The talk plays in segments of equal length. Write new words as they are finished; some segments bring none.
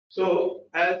So,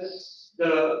 as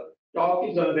the talk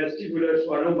is on vestibular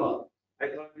schwannoma, I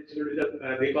thought this would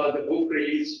be because the book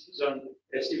release is on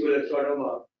vestibular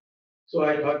schwannoma. So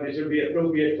I thought this would be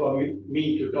appropriate for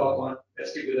me to talk on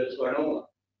vestibular schwannoma.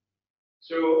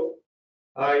 So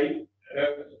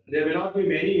there will not be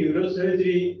many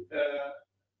neurosurgery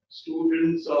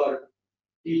students or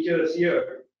teachers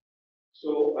here.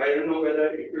 So I don't know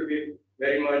whether it will be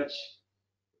very much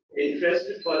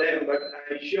interested for them, but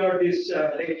I'm sure this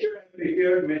lecture I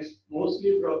prepared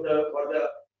mostly for the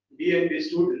DNB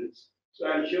students. So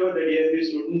I'm sure the DNB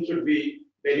students should be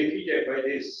benefited by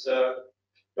this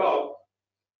talk.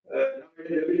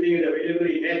 Nowadays everything is available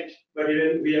in net, but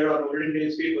even we are on olden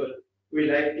days people,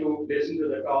 we like to listen to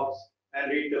the talks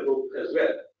and read the book as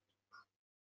well.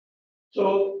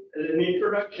 So as an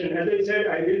introduction, as I said,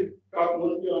 I will talk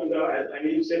mostly on the, as I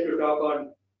need said, to talk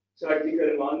on surgical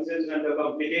nuances and the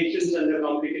complications and the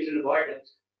complication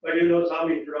avoidance. But you know,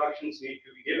 some introductions need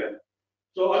to be given.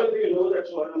 So all of you know that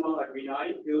schwannoma are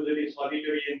benign, usually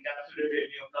solitary encapsulated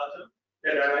neoplasm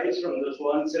that arise from the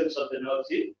Schwann cells of the nerve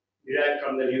sheath derived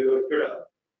from the neurosurgical.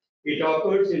 It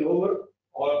occurs in all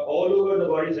over the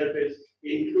body surface,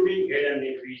 including head and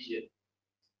neck region.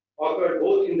 Occur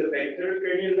both in the peripheral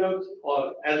cranial nerves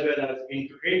or as well as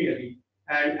intracranially,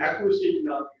 and acoustic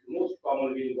nerve is most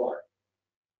commonly involved.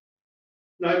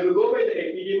 Now, if you go by the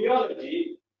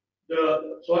epidemiology,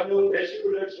 the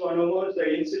vestibular schwannomas,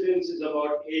 the incidence is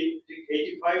about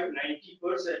 85 to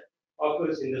 90%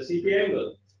 occurs in the CP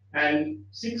angle, and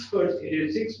 6% it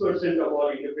is 6% of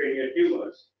all intracranial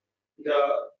tumors. The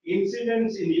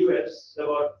incidence in the US is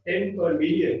about 10 per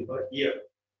million per year.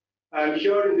 I'm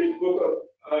sure in this book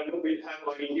we'll have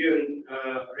our Indian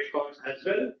records as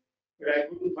well, but I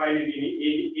couldn't find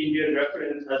any Indian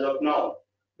reference as of now.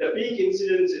 The peak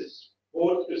incidence is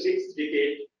 4th to 6th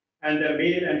decade, and the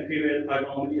male and female are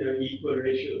normally equal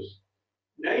ratios.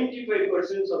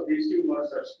 95% of these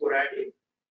tumors are sporadic,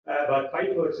 but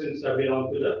 5%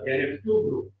 belong to the NF2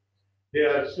 group. They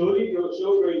are slow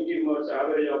growing tumors,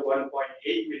 average of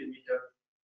 1.8 millimeter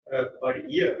per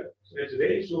year. So it's a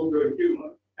very slow growing tumor.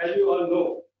 As you all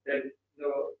know, that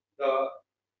the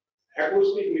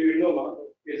acoustic neurinoma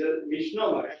is a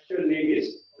misnomer. Actual name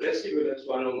is vestibular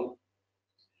schwannoma.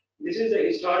 This is a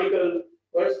historical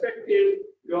perspective.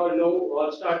 You all know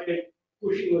what started.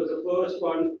 Cushing was the first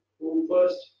one who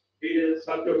first did a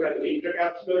subtotal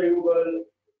intracapsular removal.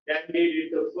 Then they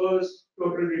did the first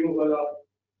total removal of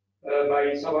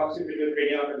by suboccipital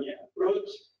craniotomy approach,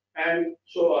 and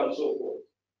so on and so forth.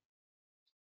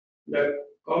 The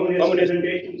commonest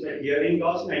presentations are hearing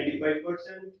loss 95%,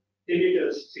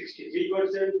 tinnitus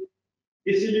 63%,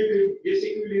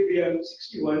 disequilibrium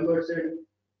 61%,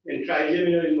 and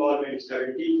trigeminal involvement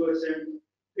 17%,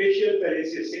 facial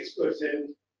paralysis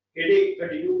 6%, headache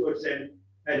 32%,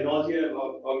 and nausea and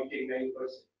vomiting 9%.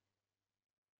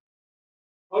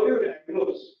 How do you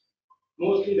diagnose?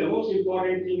 Mostly the most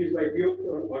important thing is by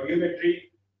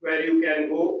audiometry, where you can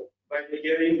go by the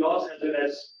hearing loss as well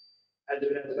as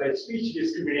by speech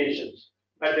discriminations.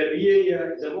 But the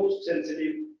VA is the most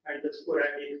sensitive and the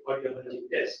sporadic audiologic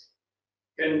test.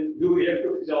 Can do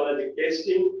electrophysiologic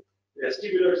testing,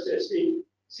 vestibular testing,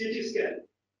 CT scan.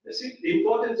 The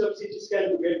importance of CT scan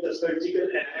to get the surgical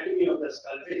anatomy of the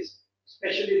skull base,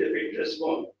 especially the vitreous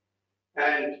bone.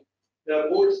 And the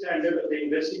gold standard of the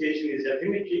investigation is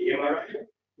definitely MRI,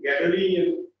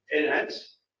 gadolinium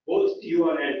enhanced, both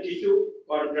T1 and T2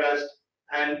 contrast,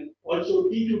 and also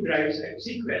T2 drive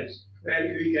sequence,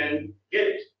 where we can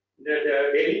get the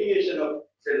delineation of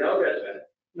the nerve as well.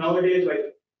 Nowadays, by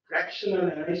fractional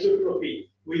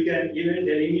anisotropy, we can even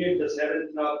delineate the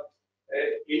seventh nerve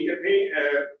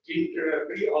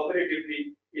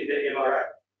pre-operatively in the MRI.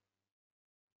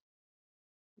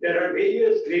 There are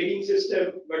various grading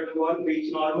systems, but the one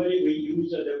which normally we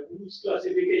use are the Woods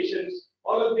classifications.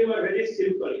 All of them are very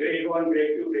simple: grade 1,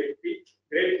 grade 2, grade 3,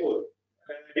 grade 4.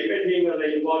 Depending on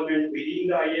the involvement within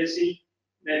the ISC,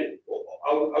 then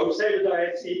outside of the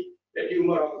ISC, the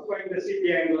tumor occupying the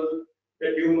CP angle,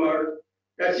 the tumor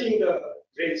touching the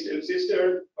brainstem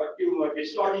cistern, or tumor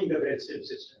distorting the brainstem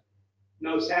cistern.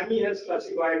 Now, SAMI has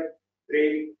classified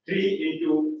grade 3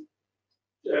 into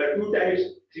two types,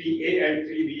 3A and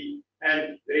 3B,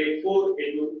 and grade 4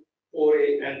 into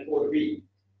 4A and 4B.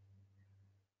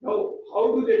 Now,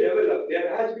 how do they develop?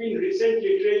 There has been recent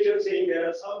literature saying there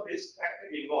are some risk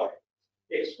factors involved.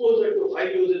 Exposure to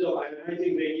high doses of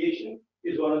ionizing radiation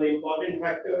is one of the important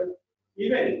factors.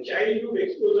 Even childhood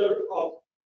exposure to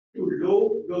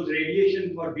low dose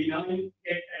radiation for benign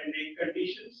head and neck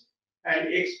conditions,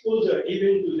 and exposure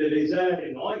even to the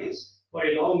desired noise for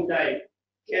a long time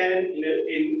can,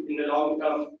 in the long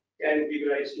term, can give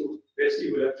rise to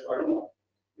vestibular schwannoma.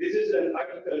 This is an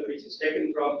article which is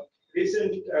taken from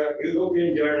recent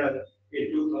European journal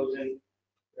in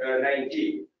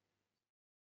 2019.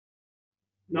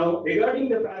 Now, regarding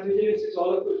the pathogenesis,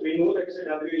 all of us, we know that it's a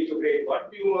WHO grade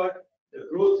 1 tumor. The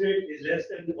growth rate is less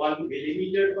than 1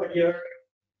 millimeter per year.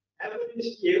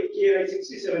 Average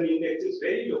Ki67 index is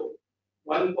very low,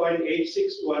 1.86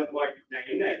 to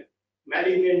 1.99.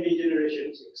 Malignant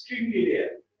degeneration is extremely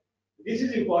rare. This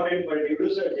is important for a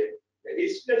neurosurgeon, the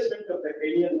displacement of the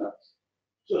cranial nerves.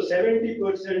 So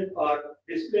 70% are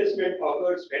displacement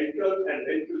occurs ventral and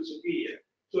ventral superior.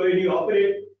 So when you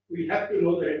operate, we have to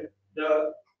know that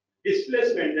the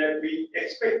displacement that we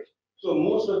expect. So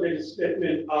most of the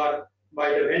displacement are by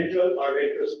the ventral or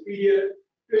ventral superior,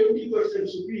 20%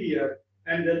 superior,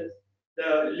 and the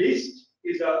least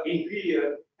is the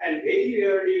inferior, and very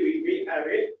rarely we may have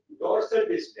a dorsal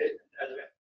displacement as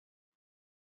well.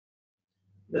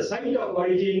 The site of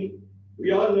origin,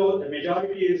 we all know the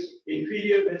majority is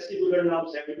inferior vestibular nerve,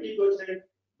 70%,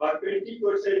 but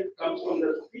 20% comes from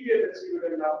the superior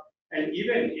vestibular nerve, and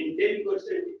even in 10%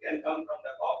 it can come from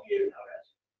the cochlear nerve.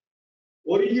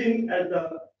 Origin as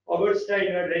the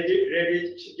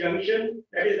Obersteiner-Redditch junction,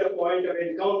 that is the point of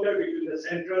encounter between the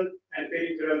central and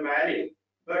peripheral myelin,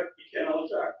 but it can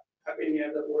also happen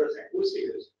near the porus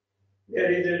acousticus.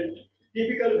 There is a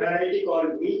typical variety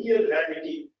called medial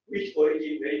variety, which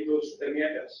origin very close to the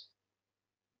meatus.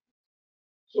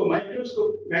 So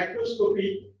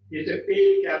macroscopy is a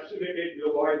pale capsulated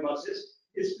globoid masses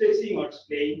displacing or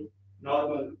splaying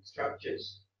normal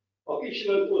structures.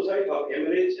 Occasional foci of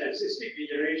hemorrhage and cystic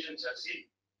degenerations are seen.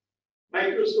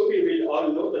 Microscopy will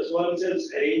all know the Schwann cells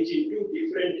arranged in two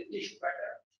different tissue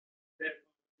patterns.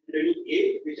 Antony A,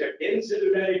 which are dense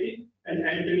cellularity, and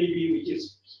Antony B, which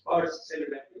is sparse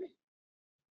cellularity.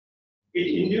 It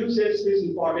induces, this is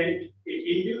important,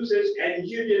 it induces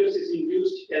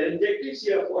angiogenesis-induced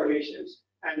telangiectasia formations,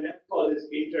 and that causes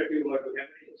intratumor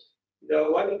hemorrhage. The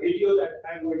one video that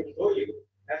I'm going to show you,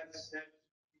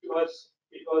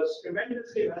 it was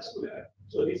tremendously vascular.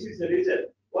 So this is the reason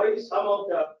why some of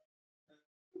the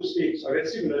acoustics or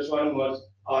vestibular schwannomas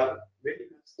are very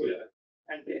vascular,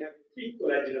 and they have a thick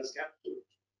collagenous capsule.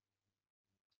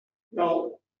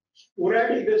 Now,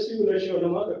 sporadic vestibular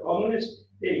schwannoma, the commonest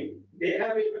thing, they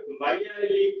have a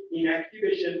biallelic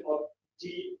inactivation of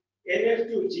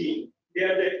NF2 gene. They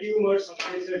are the tumor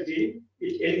suppressor gene.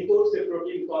 It encodes a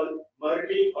protein called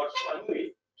merlin or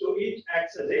schwannomin. So it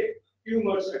acts as a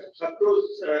tumor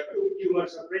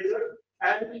suppressor,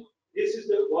 and this is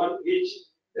the one which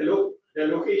the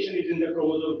location is in the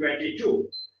chromosome 22.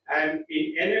 And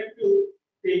in NF2,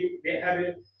 they have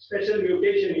a special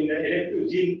mutation in the NF2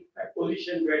 gene at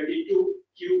position 22,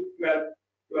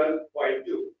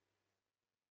 Q12.2.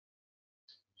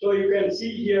 So you can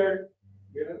see here,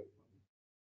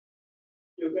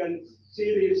 you can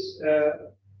see this.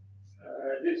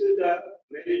 This is the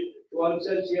very Schwann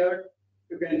cells here.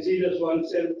 You can see the Schwann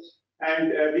cells,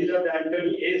 and these are the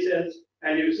Antony A cells,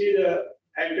 and you see the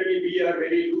Antony B are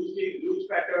very loose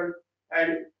pattern,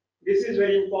 and this is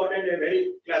very important, a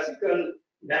very classical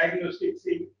diagnostic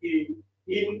thing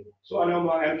in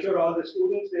schwannoma. I'm sure all the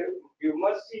students there, you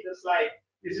must see the slide.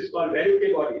 This is called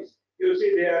verruca bodies. You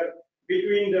see they are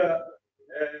between the,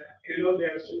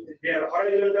 they are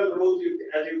horizontal rows,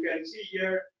 as you can see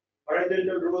here,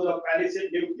 horizontal rows of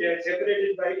palisade nuclei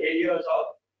separated by areas of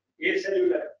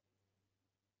acellular.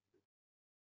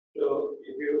 So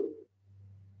if you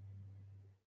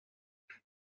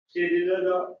see, these are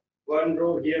the one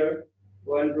row here,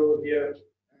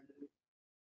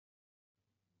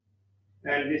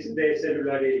 and this is the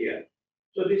acellular area.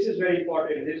 So this is very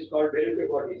important. This is called verruca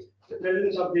bodies. The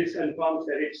presence of this confirms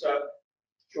that it's a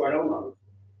schwannoma.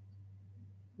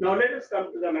 Now let us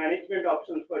come to the management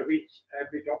options for which I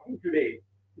will be talking today.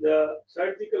 The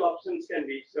surgical options can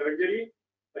be surgery,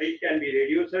 or it can be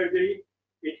radiosurgery,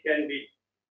 it can be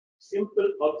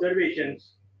simple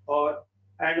observations,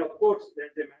 and of course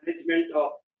there's the management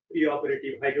of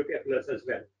preoperative hydrocephalus as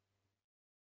well.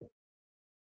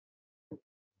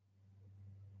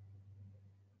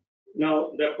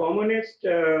 Now, the commonest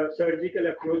surgical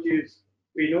approach is,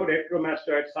 we know,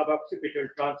 retromastoid suboccipital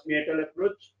transmeatal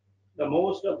approach. The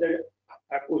most of the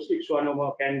acoustic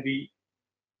schwannoma can be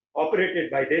operated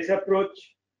by this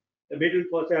approach. The middle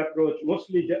fossa approach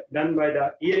mostly done by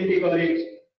the ENT colleagues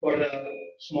for the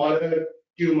smaller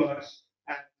tumors,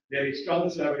 and there is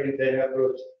translabyrinthine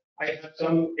approach. I have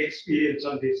some experience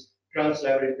on this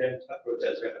translabyrinthine approach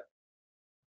as well.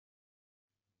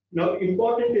 Now,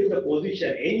 important is the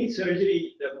position. Any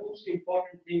surgery, the most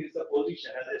important thing is the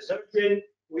position. As a surgeon,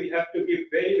 we have to give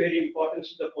very, very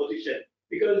importance to the position.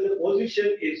 because the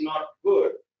position is not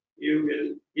good,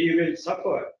 you will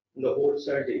suffer in the whole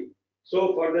surgery.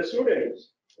 So for the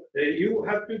students, you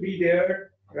have to be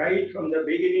there right from the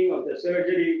beginning of the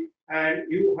surgery, and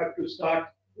you have to start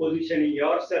positioning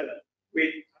yourself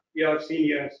with your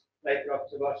seniors like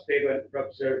Professor Vasudevan,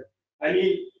 Professor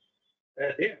Anil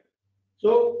there.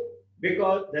 So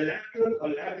because the lateral or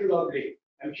lateral oblique,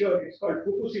 I'm sure it's called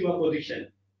Fukushima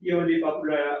position. He only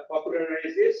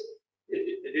popularized this.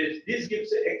 This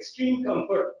gives extreme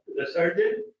comfort to the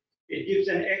surgeon. It gives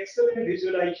an excellent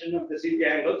visualization of the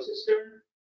CT angle system,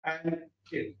 and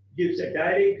it gives a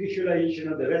direct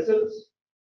visualization of the vessels.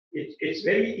 It's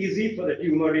very easy for the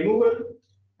tumor removal,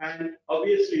 and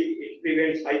obviously it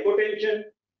prevents hypotension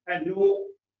and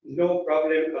no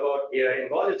problem about air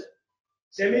embolism.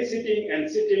 Semi-sitting and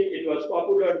sitting, it was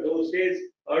popular those days,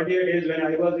 earlier days when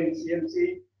I was in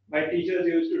CMC. My teachers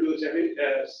used to do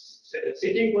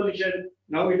sitting position.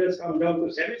 Now it has come down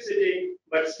to semi-sitting,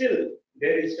 but still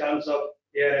there is chance of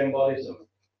air embolism.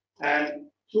 And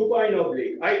supine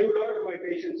oblique. I do a lot of my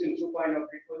patients in supine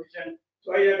oblique position.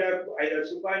 So I adapt either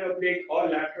supine oblique or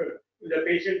lateral. If the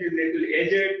patient is little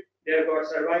aged, they have got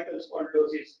cervical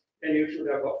spondylosis, then you should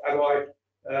avoid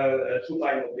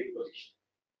supine oblique position.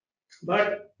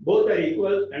 But both are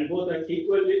equal and both are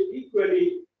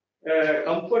equally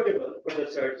comfortable for the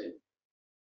surgeon.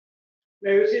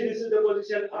 Now you see, this is the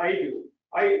position I do.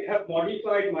 I have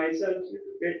modified myself a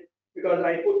little bit because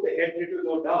I put the head a little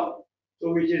more down,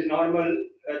 so which is normal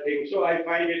thing. So I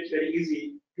find it very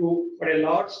easy to, for a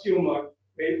large tumor,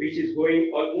 which is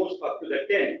going almost up to the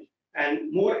 10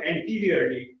 and more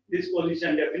anteriorly, this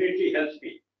position definitely helps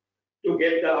me to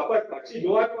get the upper part. See,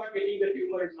 lower part getting the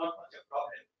tumor is not much a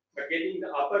problem, but getting the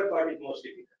upper part is most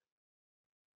difficult.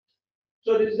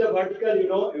 So this is the vertical,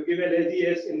 you give a lazy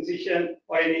S incision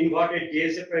or an inverted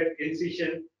J separate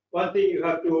incision. One thing you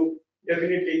have to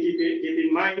definitely keep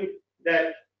in mind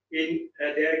that in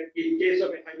case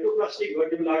of a hypoplastic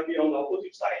vertebral artery on the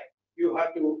opposite side, you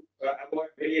have to avoid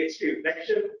very extreme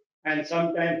flexion, and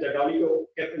sometimes the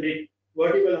dolichocephalic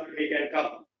vertebral artery can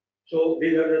come. So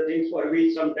these are the things for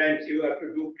which sometimes you have to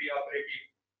do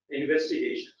preoperative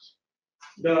investigations.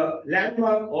 The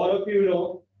landmark, all of you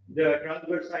know, the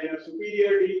transverse sinus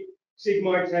superiorly,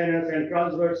 sigmoid sinus and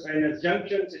transverse sinus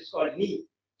junctions is called knee.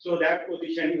 So that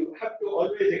position you have to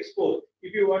always expose.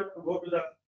 If you want to go to the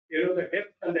the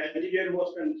depth and the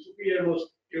anteriormost and superiormost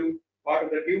part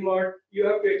of the tumor, you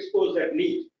have to expose that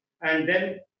knee. And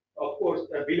then, of course,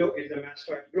 below is the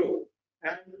mastoid groove.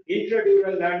 And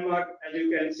intradural landmark, as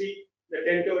you can see, the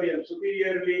tentorium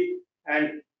superiorly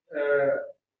and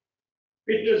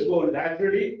pittus bone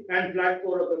laterally and flat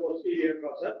core of the posterior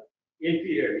fossa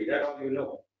inferiorly. That's all you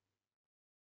know.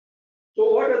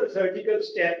 So what are the surgical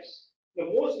steps? The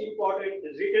most important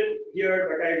is written here,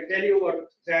 but I will tell you what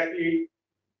exactly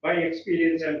my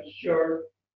experience. I'm sure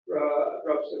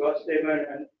Professor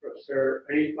Vasudevan and Professor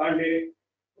Anil Pandey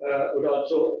would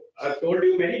also have told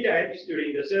you many times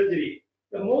during the surgery.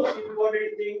 The most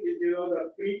important thing is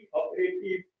the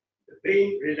pre-operative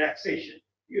brain relaxation.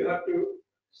 You have to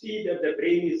see that the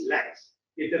brain is lax.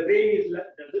 If the brain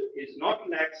is not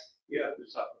lax, you have to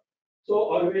suffer. So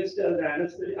always tell the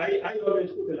anesthetic. I always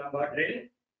put a lumbar drain.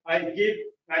 I give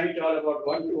mannitol about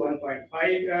 1 to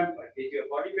 1.5 gram per kg of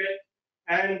body weight,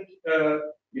 and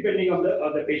depending on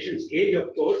the patient's age,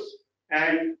 of course,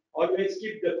 and always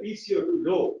keep the PCO2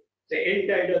 low. The end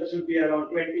tidal should be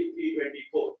around 23,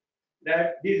 24.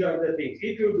 These are the things.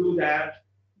 If you do that,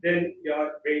 then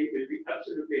your brain will be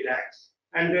absolutely lax.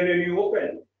 And then when you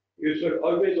open, you should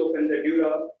always open the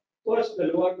dura, first the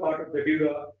lower part of the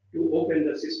dura, to open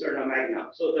the cisterna magna.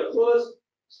 So the first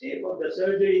step of the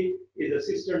surgery is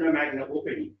the cisterna magna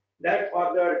opening. That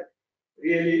further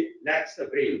really lacks the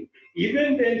brain.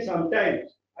 Even then,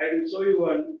 sometimes I will show you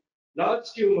one large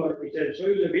tumor, which I'll show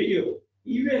you the video.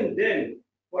 Even then,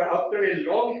 for after a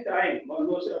long time,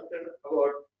 almost after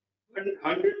about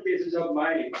 100 cases of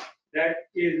mine, that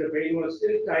is the brain was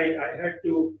still tight. I had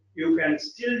to. You can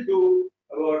still do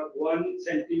about 1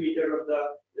 centimeter of the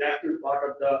lateral part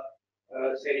of the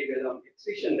cerebellum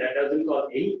excision. That doesn't cause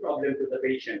any problem to the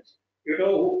patients. You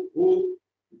know who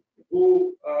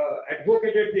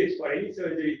advocated this for any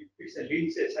surgery? It's a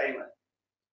Lindsay Simon.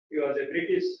 He was a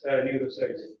British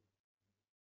neurosurgeon.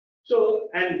 So,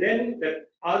 and then the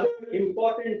other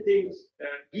important things,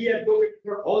 he advocated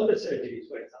for all the surgeries,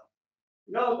 for example.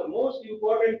 Now, the most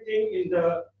important thing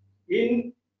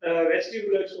in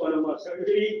vestibular schwannoma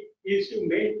surgery is to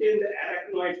maintain the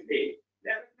arachnoid plane.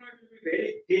 The arachnoid will be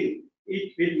very thin.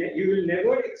 You will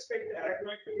never expect the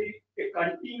arachnoid to be a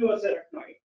continuous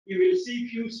arachnoid. You will see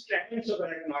few strands of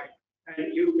arachnoid,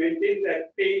 and you maintain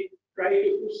that plane try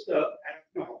to push the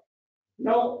arachnoid.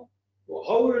 Now,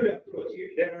 how will you approach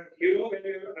it? There are, when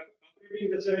you're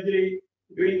completing the surgery,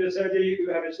 doing the surgery, you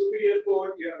have a superior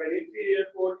port, you have an inferior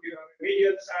port, you have a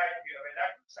medial side, you have a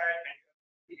lateral side, and you have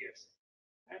a anterior side,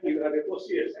 and you have a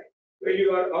posterior side. When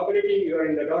you are operating, you are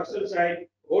in the dorsal side,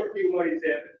 whole tumor is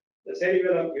there, the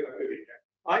cerebellum, you have to retract.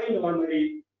 I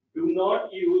normally do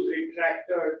not use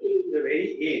retractor till the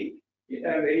very end,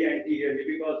 very anteriorly,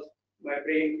 because my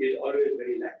brain is always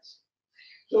very lax.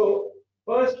 So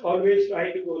first, always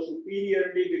try to go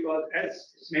superiorly, because as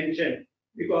is mentioned,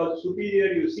 because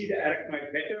superior you see the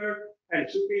arachnoid better, and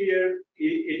superior it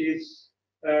is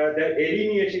the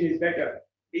delineation is better.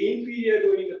 The inferior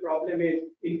doing the problem is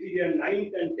inferior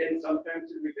 9th and 10th sometimes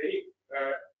will be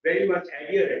very much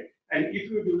adherent, and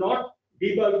if you do not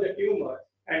debulk the tumor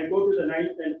and go to the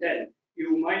 9th and 10th,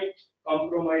 you might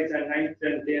compromise at 9th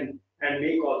and 10th and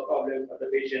may cause problems for the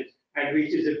patient, and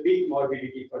which is a big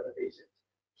morbidity for the patient.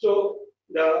 So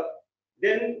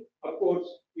then of course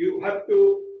you have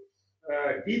to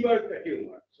debulk the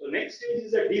tumor. So next stage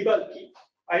is a debulking.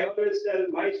 I always tell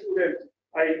my students,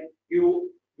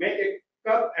 you make a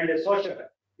cup and a saucer.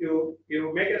 You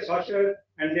make a saucer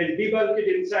and then debulk it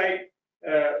inside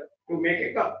to make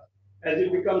a cup. As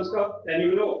it becomes cup, then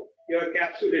you know your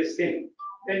capsule is thin.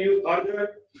 Then you always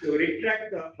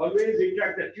retract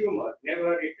the tumor,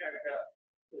 never retract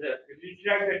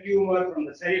the tumor from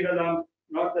the cerebellum,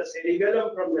 not the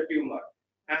cerebellum from the tumor.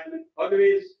 And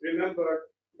always remember,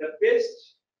 the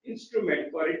best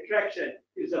instrument for retraction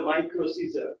is a micro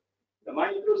scissor. The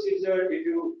micro scissor,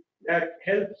 that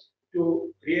helps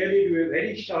to really do a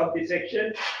very sharp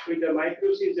dissection. With the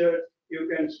micro scissor, you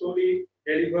can slowly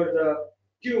deliver the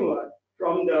tumor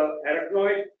from the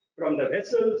arachnoid, from the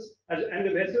vessels, and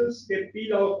the vessels get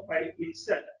peel off by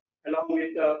itself, along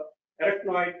with the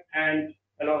arachnoid and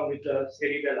along with the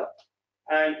cerebellum.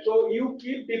 And so you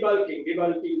keep debulking,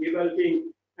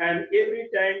 and every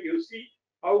time you see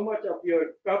how much of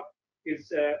your cup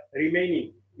is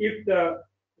remaining. If the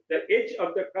edge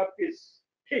of the cup is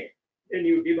thick, then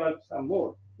you debulk some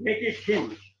more. Make it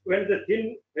thin. When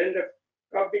the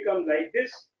cup becomes like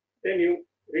this, then you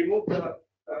remove the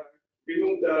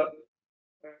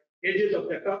edges of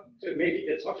the cup to make it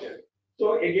a saucer.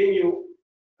 So again you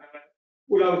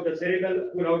pull out the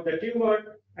cerebellum, pull out the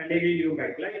tumor, and again you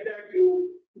make like that. You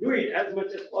do it as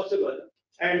much as possible.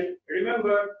 And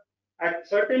remember, at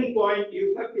certain point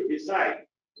you have to decide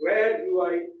where you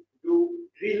are to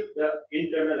drill the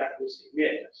internal acoustic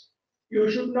meatus. You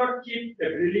should not keep the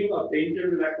drilling of the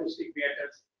internal acoustic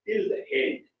meatus till the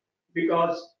end,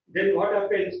 because then what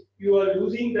happens? You are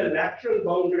losing the lateral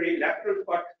boundary, lateral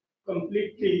part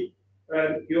completely.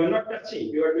 You are not touching.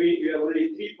 You have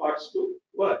only 3 parts to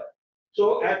work.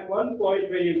 So at one point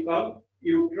when you come,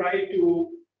 you try to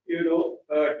drill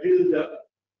the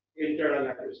internal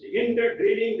acoustic.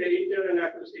 Drilling the internal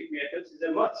acoustic meatus is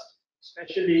a must,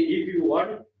 especially if you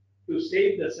want to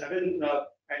save the 7th nerve,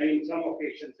 and in some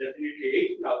occasions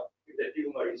definitely 8th nerve if the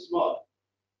tumor is small.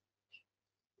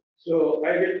 So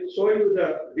I will show you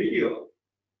the video.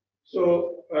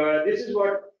 So this is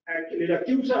what actually the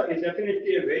CUSA is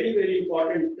definitely a very, very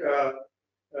important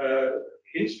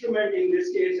instrument in this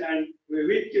case, and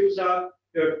with CUSA,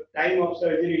 the time of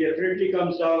surgery definitely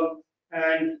comes down,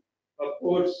 and of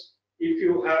course, if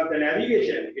you have the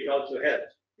navigation, it also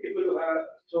helps. People who have,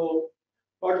 so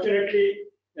fortunately,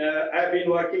 I've been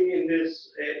working in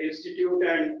this institute,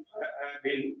 and I've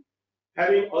been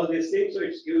having all these things, so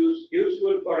it's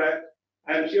useful for us.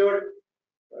 I'm sure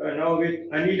now with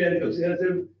Anil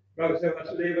enthusiasm, Professor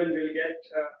Vasudevan will get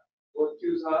both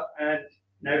CUSA and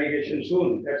navigation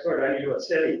soon. That's what Anil was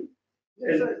telling.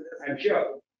 And I'm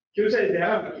sure. CUSA is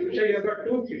there. CUSA, you have got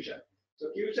 2 CUSA. So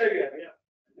CUSA you have, yeah.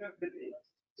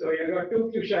 So you have got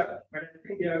 2 CUSA, but I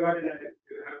think you have got you have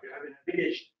to have a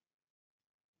navigation.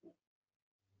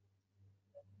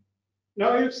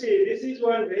 Now you see, this is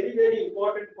one very, very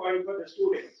important point for the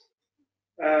students.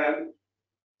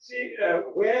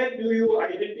 Where do you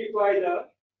identify the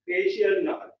facial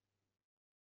nerve?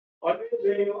 Always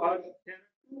when you are, there are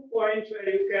 2 points where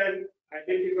you can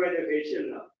identify the facial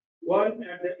nerve. One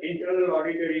at the internal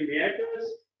auditory meatus,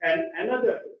 and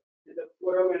another is the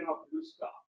foramen of Lusca.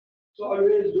 So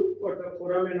always look for the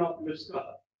foramen of Lusca.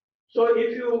 So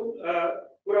if you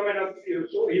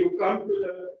you come to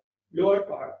the lower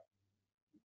part,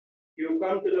 you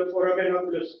come to the foramen of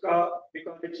Lusca,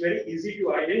 because it's very easy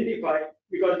to identify,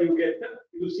 because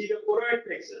you see the choroid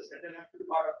plexus at the left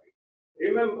part of it.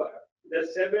 Remember, the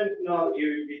 7th nerve you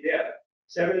will be there.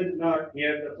 7th nerve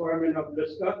near the foramen of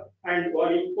Lusca, and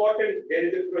one important, there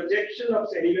is a projection of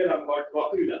cerebellum called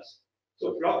flocculus.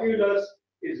 So flocculus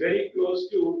is very close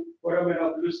to foramen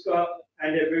of Lusca,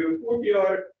 and if you put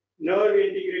your nerve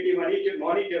integrity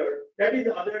monitor, that is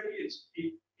the other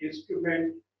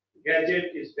instrument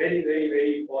gadget is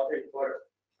very important for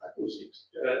acoustics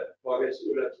for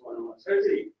vestibular schwannoma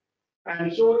surgery.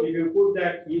 And so if you put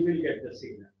that, you will get the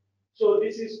signal. So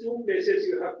this is two places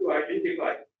you have to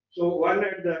identify. So one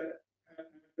at the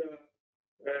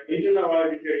internal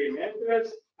auditory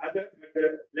members, other at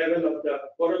the level of the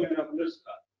foramen of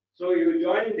Lusca. So you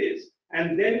join this,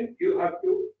 and then you have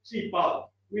to see path,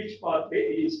 which pathway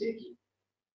it is taking.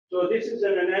 So this is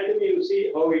an anatomy. You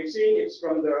see how it's seen. It's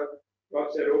from the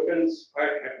Professor Roten's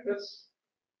atlas.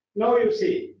 Now you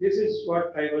see, this is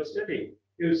what I was studying.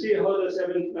 You see how the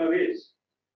seventh nerve is.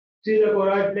 See the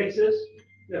choroid plexus,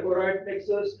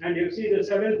 and you see the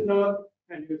seventh nerve,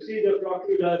 and you see the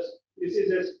flocculus. This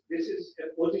is a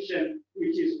position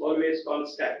which is always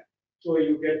constant. So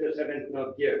you get the seventh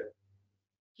nerve here.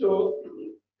 So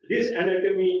this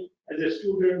anatomy, as a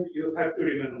student, you have to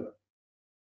remember.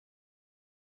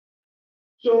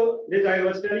 So this I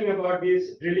was telling about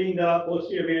this drilling the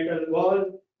posterior meatal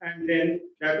wall, and then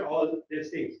that all these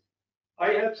things.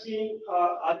 I have seen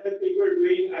other people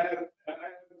doing. I have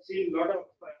seen a lot of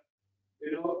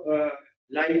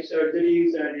live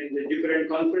surgeries and in the different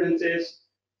conferences.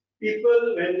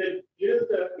 People, when they drill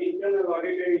the internal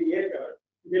auditory meatus,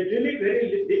 they drill it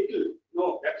very little.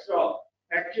 No, that's wrong.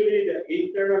 Actually, the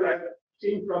internal, I've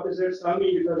seen Professor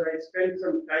Sami because I spent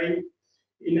some time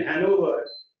in Hanover,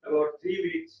 about 3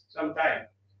 weeks, sometime.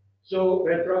 So,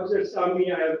 with Professor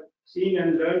Sami, I have seen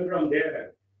and learned from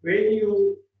there. When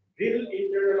you drill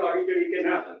internal auditory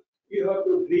canal, you have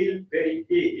to drill very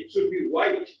big. It should be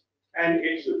wide, and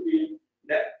it should be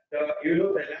the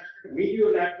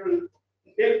mediolateral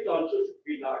depth also should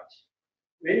be large.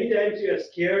 Many times you are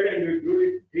scared and you drill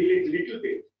it little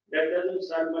bit. That doesn't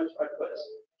serve much purpose.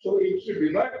 So it should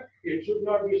be, but it should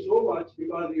not be so much,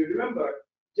 because you remember,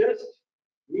 just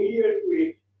medial to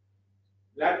it,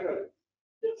 lateral.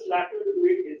 Just lateral to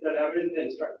it is the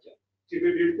labyrinthine structure. So if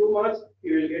you drill too much,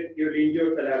 you will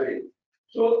injure the labyrinth.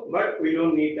 So, but we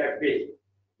don't need that big.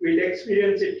 With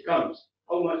experience, it comes.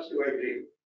 How much do I drill?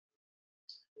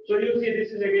 So you see,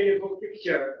 this is again a book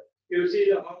picture. You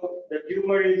see how the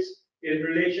tumor is in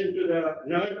relation to the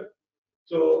nerve.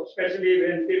 So especially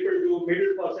when people do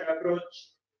middle fossa approach,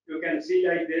 you can see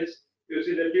like this. You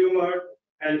see the tumor,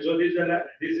 and so this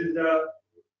is the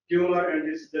tumor, and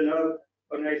this is the nerve,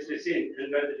 nicely seen,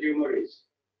 and where the tumor is.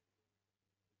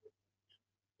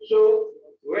 So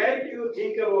where do you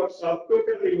think about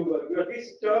subtotal removal? Because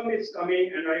this term is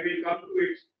coming, and I will come to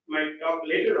it my talk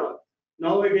later on.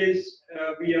 Nowadays,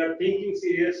 we are thinking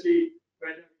seriously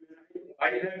whether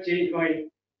I have changed my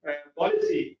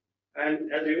policy.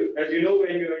 And as you know,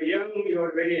 when you are young, you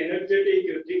are very energetic.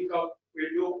 You think of we'll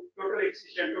do total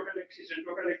excision. Total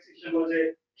excision was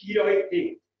a heroic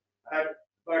thing.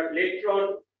 But later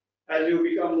on, as you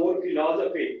become more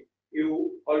philosophic,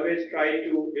 you always try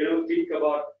to think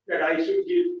about that I should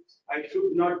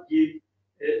not give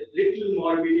a little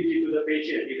morbidity to the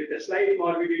patient. If it's a slight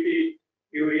morbidity,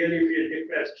 you really feel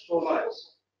depressed so much.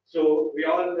 So we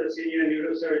all, the senior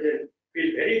neurosurgeon,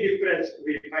 feel very depressed.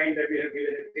 We find that we have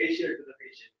given a facial to the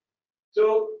patient.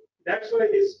 So that's why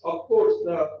this, of course,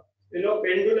 the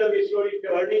pendulum is slowly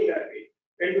turning that way.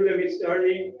 Pendulum is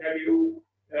turning that you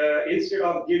instead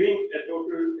of giving a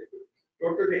total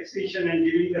excision and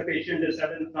giving the patient the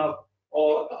seventh nerve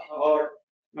or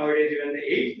nowadays even the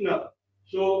eighth nerve.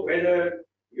 So whether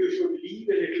you should leave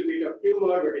a little bit of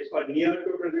tumor, what is called near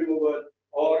total removal,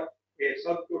 or a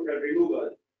subtotal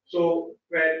removal. So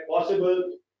where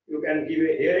possible, you can give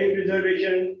a hearing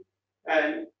preservation,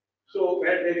 and so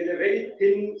where there is a very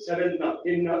thin seventh nerve,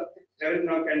 seventh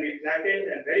nerve can be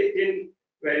flattened and very thin,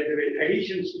 where there will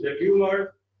additions to the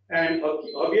tumor, and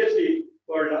obviously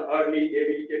for the early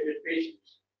debilitated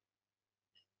patients.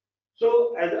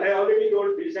 So as I already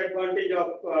told, disadvantage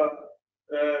of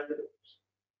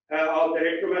the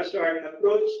retromastoid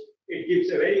approach, it gives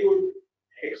a very good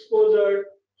exposure,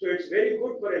 so it's very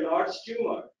good for a large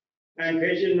tumor, and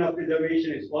facial nerve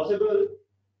preservation is possible.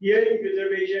 Hearing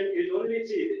preservation is only,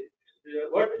 see,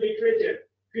 what literature,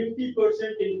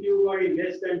 50% in tumor is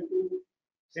less than 2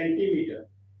 centimeters.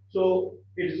 So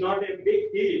it is not a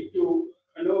big deal to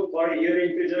for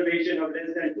hearing preservation of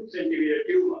less than 2 centimeter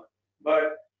tumor,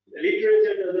 but the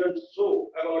literature doesn't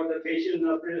show about the facial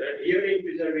nerve hearing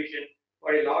preservation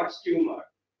for a large tumor.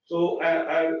 So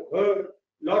I've heard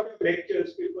a lot of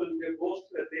lectures, people they boast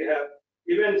that they have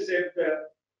even saved the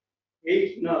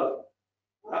eighth nerve.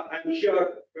 I'm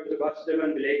sure Professor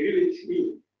Vasudevan will agree with me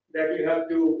that you have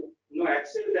to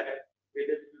accept that with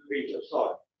a little pinch of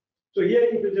salt. So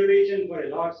hearing preservation for a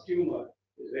large tumor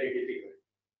is very difficult.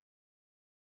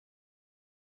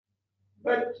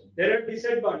 But there are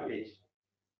disadvantages.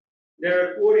 There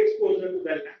are poor exposure to the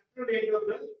lateral end of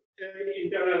the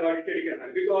internal auditory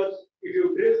canal, because if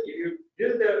you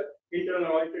drill the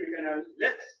internal auditory canal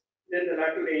less, then the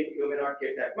lateral end you may not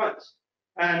get that much.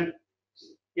 And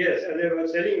yes, as I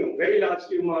was telling you, very large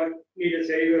tumor need a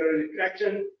cerebral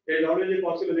retraction. There is always a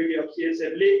possibility of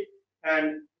CSF leak,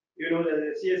 and you know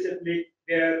there's a CSF leak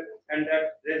there, and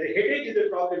that there's a headache is a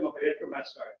problem of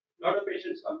electromastoid. A lot of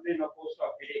patients complain of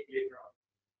post-op headache later on.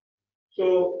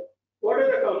 So what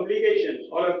are the complications?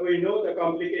 All of we know the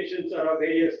complications are of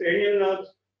various cranial nerves.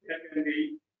 There can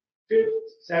be 5th,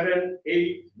 7th,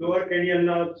 8th, lower cranial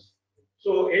nerves.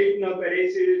 So 8th nerve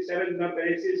paralysis, 7th nerve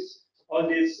paralysis, all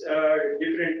these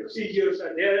different procedures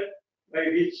are there by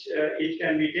which it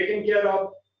can be taken care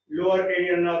of. Lower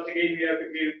cranial nerves, again, we have to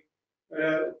give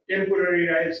temporary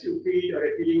rise to feed or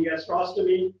a feeding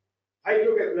gastrostomy.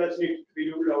 Hydrocephalus needs to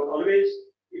be ruled out always.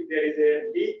 If there is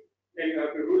a leak, then you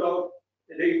have to rule out.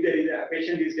 If there is a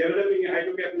patient is developing a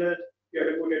hydrocephalus, you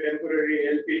have to put a temporary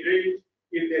LP drill.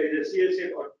 If there is a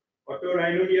CSF or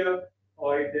otorrhiniuria,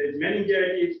 or if there is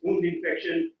meningitis, wound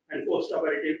infection, and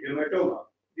postoperative hematoma.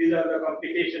 These are the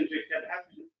complications which can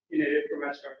happen in a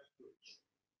electromastoid approach.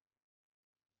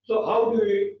 So how do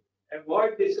we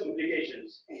avoid these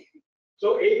complications?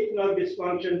 So 8th nerve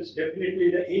dysfunctions,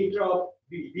 definitely the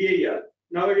intra-VAR.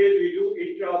 Nowadays we do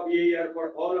intra-VAR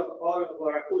for all of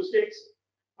our acoustics.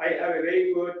 I have a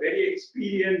very good, very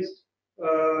experienced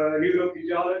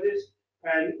neurophysiologist,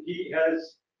 and he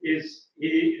has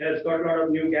got a lot of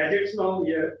new gadgets now.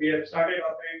 We have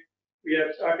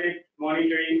started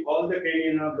monitoring all the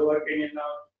cranial nerve, lower cranial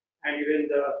nerve, and even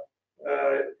the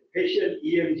facial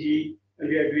EMG, and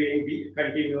we are doing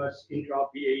continuous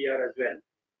intra-VAR as well.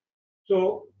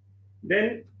 So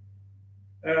then,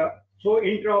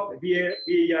 intra-VAR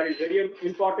is very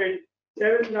important.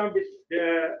 7th nerve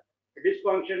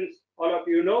dysfunctions, all of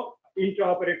you know,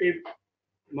 intraoperative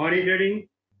monitoring.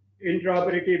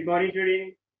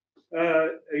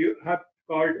 You have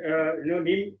called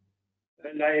NIM,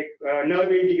 like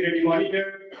nerve integrity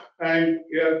monitor, and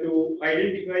you have to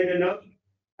identify the nerve.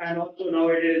 And also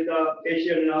nowadays the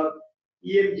facial nerve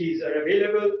EMGs are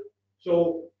available.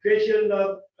 So facial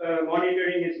nerve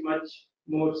monitoring is much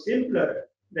more simpler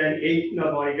than 8th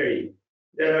nerve monitoring.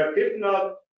 There are 5th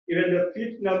nerve, even the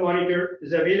 5th nerve monitor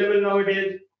is available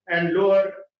nowadays, and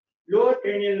lower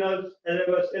cranial nerves. As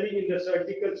I was telling in the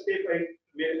surgical step,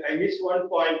 I missed one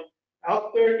point.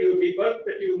 After you debug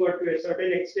the tumor to a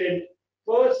certain extent,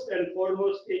 first and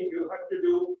foremost thing you have to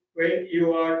do when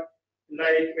you are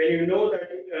when you know that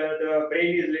the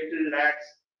brain is little lax,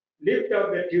 lift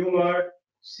up the tumor,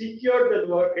 secure the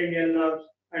lower cranial nerves,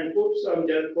 and put some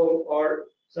gel foam or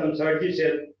some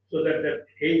Surgicel so that the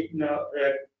 8th nerve,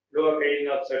 lower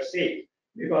cranial nerves are safe.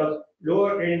 Because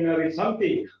lower cranial nerve is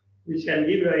something which can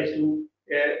give rise to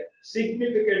a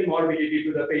significant morbidity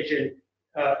to the patient,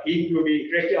 including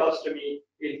tracheostomy,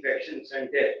 infections, and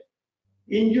death.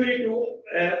 Injury to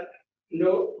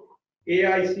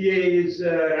AICA is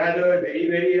rather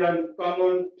very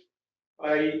uncommon.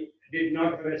 I did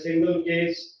not have a single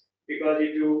case, because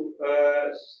if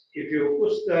you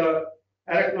push the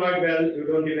arachnoid valve, you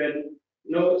don't even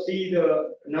see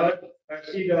the nerve or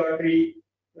see the artery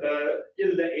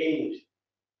till the end.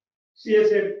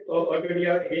 CSF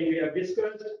autoria, again we have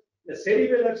discussed. The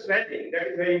cerebellar swelling, that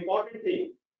is a very important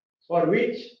thing, for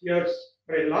which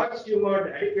for a large tumor,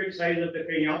 the adequate size of the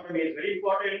craniotomy is very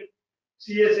important.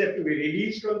 CSF to be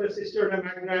released from the cisterna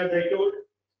magna, as I told.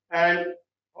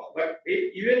 But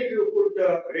even if you put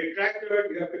the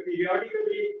retractor, you have to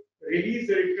periodically release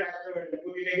the retractor and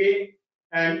put it again.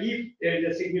 And if there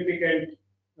is a significant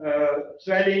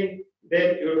swelling,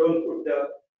 then you don't put the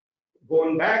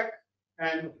bone back.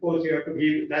 And of course, you have to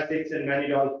give Lasix and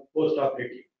Manidol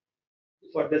post-operative.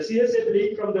 For the CSF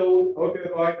leak from the outer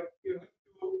cord, you have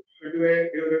to do a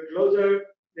closure.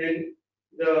 Then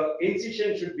the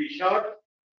incision should be sharp,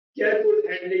 careful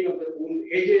handling of the wound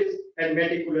edges, and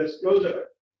meticulous closure,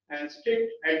 and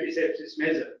strict antisepsis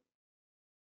measure.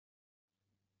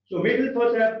 So middle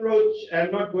fossa approach, I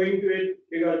am not going to it,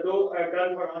 because though I have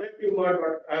done for other tumor,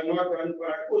 but I have not done for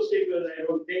acoustic, because I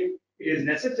don't think it is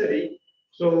necessary.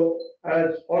 So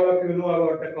as all of you know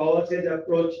about the Kawasaki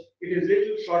approach, it is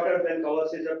little shorter than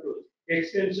Kawasaki approach.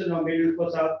 Extension of middle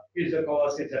fossa is the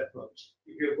Kawasaki approach.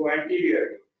 If you go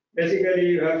anterior, basically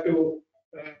you have to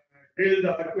drill the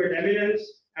arcuate eminence,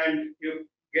 and you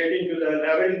get into the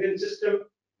labyrinthine system,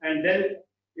 and then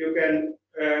you can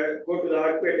go to the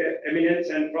arcuate eminence,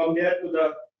 and from there to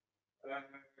the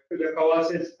to the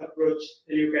Kawasaki approach,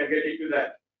 then you can get into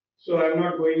that. So I'm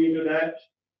not going into that.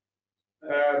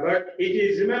 But it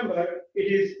is, remember,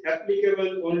 it is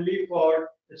applicable only for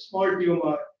a small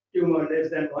tumor less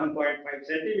than 1.5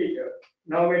 centimeter.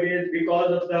 Nowadays,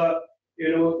 because of the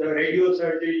the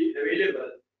radiosurgery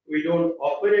available, we don't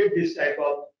operate this type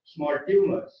of small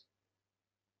tumors.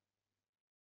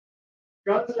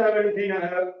 Translabyrinthine, I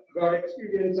have got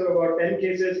experience of about 10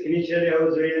 cases. Initially, I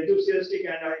was very enthusiastic,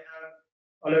 and I have,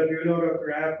 all of you know,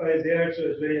 Dr. Rappa is there, so I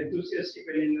was very enthusiastic.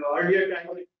 But in the earlier time,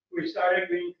 we started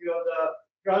doing few of the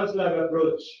translab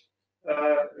approach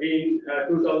in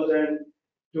 2000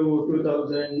 to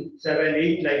 2007,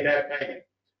 8, like that time.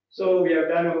 So we have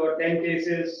done about 10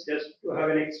 cases just to have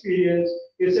an experience.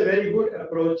 It's a very good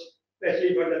approach,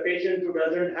 especially for the patient who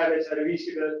doesn't have a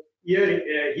serviceable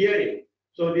hearing.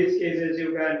 So these cases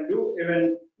you can do,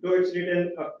 even though it's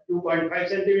written up 2.5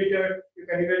 centimeter, you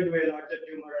can even do a larger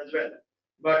tumor as well.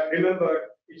 But remember,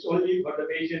 it's only for the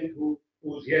patient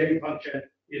whose hearing function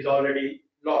is already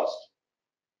lost.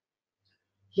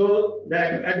 So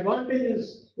the advantage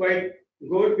is quite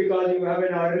good because you have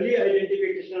an early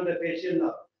identification of the facial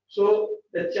nerve. So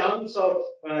the chance of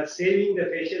saving the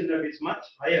facial nerve is much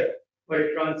higher for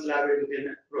a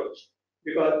translabyrinthine approach,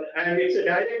 because it's a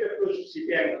direct approach to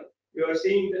CP angle. You are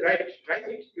seeing the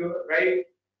right.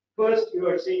 First, you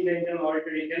are seeing the internal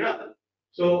auditory canal.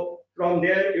 So from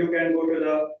there, you can go to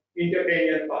the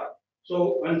intracranial part.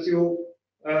 So once you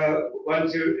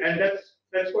and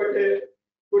that's quite a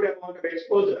good amount of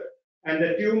exposure. And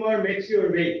the tumor makes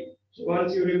your way. So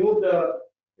once you remove the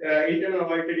internal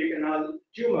auditory canal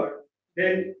tumor,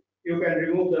 then you can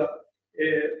remove the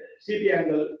CP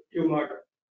angle tumor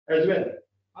as well.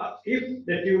 If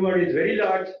the tumor is very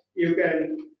large, you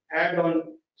can add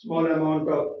on small amount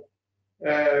of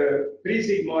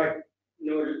pre-sigmoid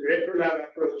retrolab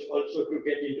approach also to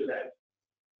get into that.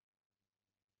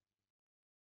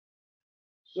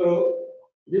 So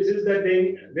this is the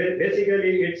thing.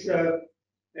 Basically,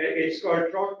 it's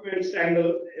called Trotman's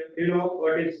angle. You know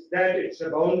what is that? It's a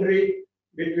boundary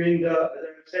between the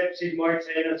sigmoid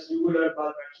sinus, jugular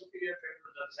bulb, and superior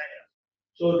femoral sinus.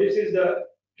 So this is the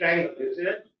triangle. You see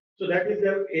that? So that is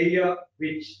the area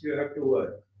which you have to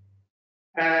work.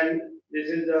 And this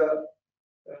is the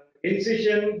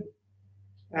incision,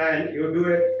 and you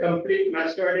do a complete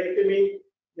mastoidectomy.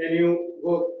 Then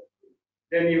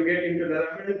you get into the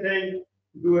labyrinthine,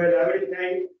 do a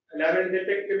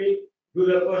labyrinthectomy, do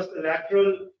the first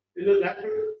lateral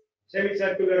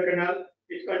semicircular canal.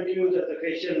 It continues at the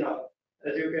facial nerve,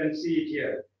 as you can see it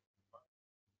here.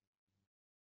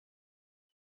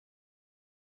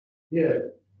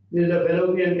 Here, this is the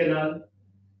fallopian canal.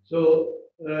 So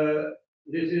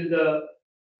this is the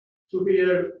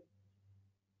superior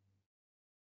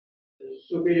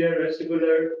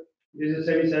vestibular. This is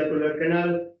semicircular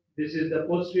canal. This is the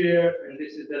posterior, and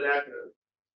this is the lateral.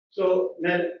 So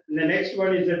then the next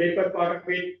one is the deeper part of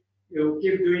it. You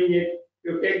keep doing it.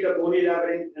 You take the bony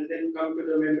labyrinth and then come to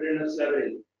the membranous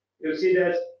labyrinth. You see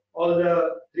that all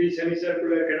the three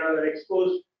semicircular canals are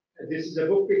exposed. This is a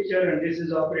book picture, and this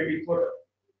is operative photo.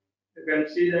 You can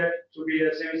see that to be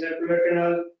a semicircular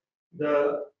canal,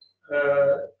 the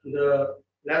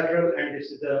lateral, and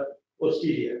this is the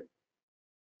posterior.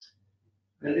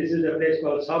 And this is the place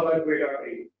called subarcuate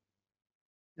artery.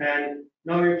 And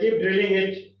now you keep drilling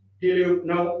it till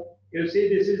you see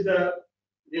this is the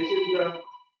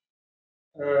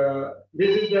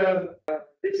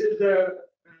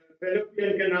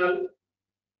fallopian canal.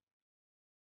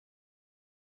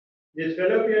 This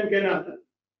fallopian canal,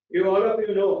 all of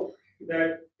you know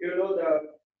that the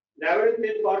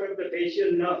labyrinthine part of the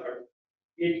facial nerve.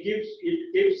 It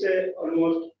gives a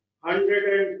almost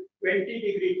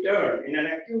 120-degree turn in an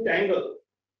acute angle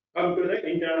come to the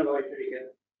internal auditory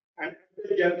canal. And at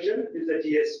the junction is the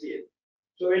GSPN.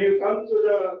 So when you come to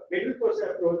the middle fossa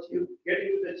approach, you get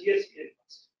into the GSPN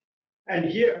first. And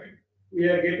here we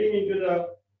are getting into the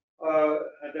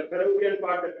fallopian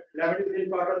part, the labyrinthine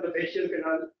part of the facial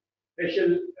canal.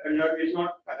 Facial nerve is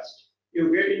not touched. You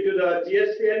get into the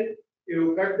GSPN,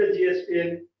 you cut the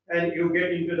GSPN, and you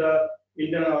get into the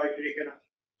internal auditory canal.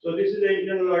 So this is the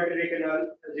internal auditory canal,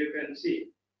 as you can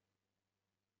see.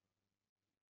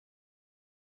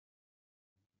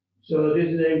 So this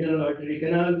is the internal auditory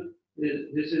canal.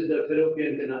 This is the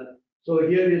fallopian canal. So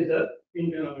here is the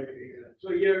internal auditory canal. So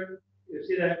here you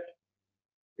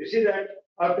see that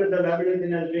after the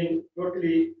labyrinthine has been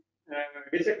totally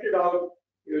dissected out,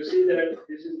 you see that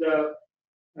this is the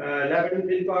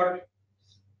labyrinthine part,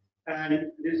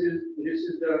 and this is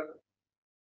the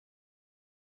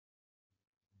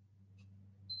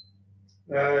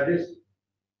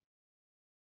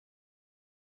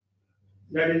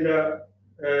That is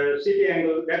the city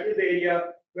angle. That is the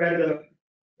area where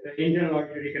the internal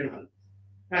auditory canal.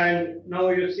 And now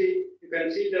you can see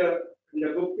in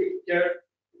the book picture,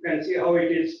 you can see how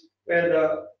it is where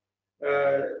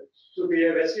the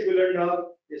superior vestibular nerve.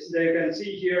 This is you can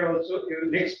see here also. The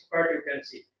next part you can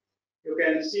see. You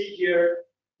can see here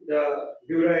the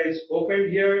dura is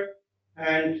opened here,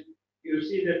 and you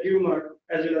see the tumor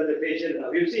as well as the facial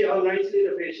nerve. You see how nicely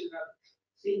the facial nerve is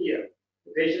seen here.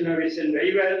 The facial nerve is seen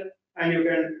very well, and you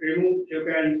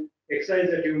can excise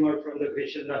the tumor from the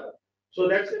facial nerve. So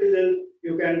that's the reason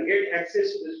you can get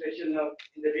access to this facial nerve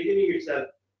in the beginning itself.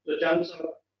 So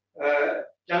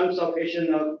chance of facial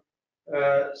nerve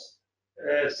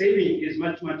saving is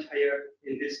much higher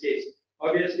in this case.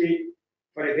 Obviously,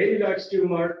 for a very large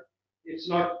tumor, it's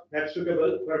not that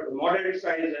suitable. For moderate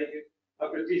size, like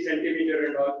up to 3 centimeter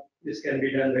and all, this can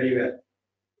be done very well.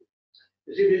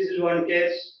 You see, this is one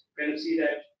case. You can see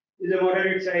that this is a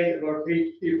moderate size, about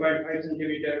 3.5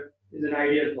 centimeter is an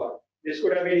ideal part. This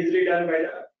could have been easily done by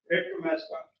the retromass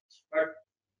part,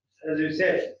 but as you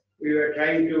said, we were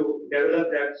trying to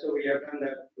develop that, so we have done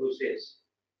that those days.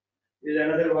 This is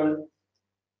another one.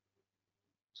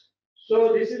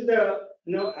 So this is the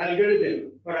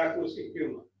algorithm for acoustic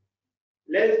tumor.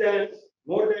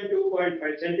 More than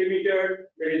 2.5 centimeter,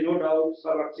 there is no doubt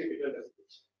suboccipital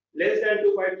approach. Less than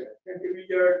 2.5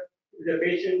 centimeter, the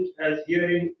patient has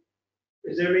hearing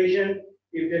preservation.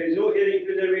 If there is no hearing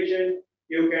preservation,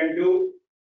 you can do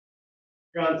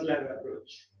translab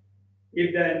approach.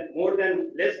 If then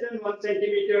less than 1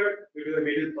 centimeter, you do a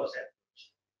middle pass approach.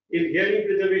 If hearing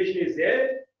preservation is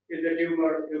there, with the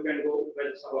tumor, you can go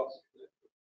well suboccipital.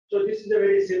 So this is a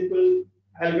very simple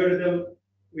algorithm.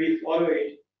 We follow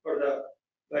it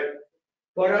but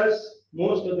for us,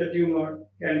 most of the tumor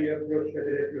can be approached by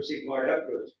the retrosigmoid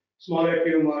approach. Smaller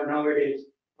tumor nowadays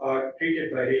are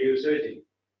treated by radiosurgery.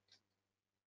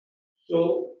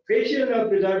 So facial nerve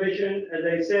preservation, as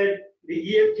I said, the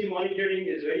EFG monitoring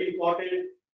is very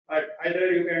important.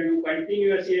 Either you can do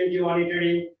continuous EFG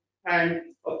monitoring, and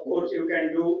of course you can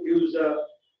use the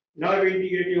nerve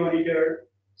integrity monitor.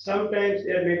 Sometimes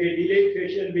there may be delayed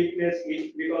facial weakness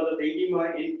because of the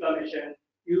edema inflammation,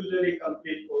 usually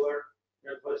complete over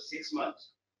the first 6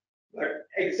 months. But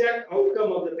exact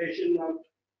outcome of the facial nerve,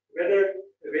 whether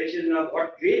the facial nerve,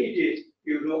 what grade it is,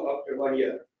 you know after 1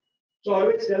 year. So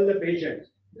always tell the patient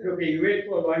that, okay, you wait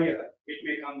for 1 year, it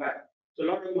may come back. So a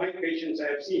lot of my patients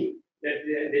I have seen that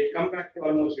they come back to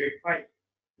almost grade 5,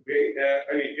 grade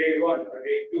 1 or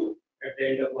grade 2 at the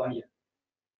end of 1 year.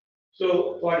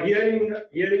 So for hearing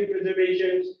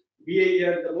preservations,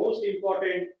 VAER, the most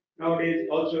important nowadays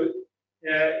also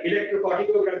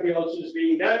electrocorticography also is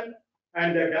being done,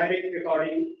 and the direct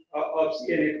recording of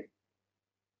CNA.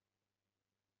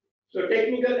 So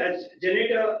technical, as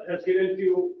Janetta has given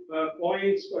few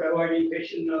points for avoiding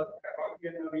facial nerve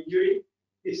injury.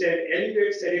 He said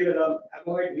elevate cerebellum,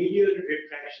 avoid medial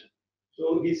retraction.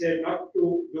 So he said not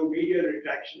to do medial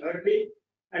retraction early,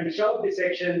 and sharp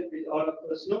dissection, which all of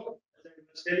us know. As I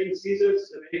was telling, scissors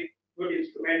is a very good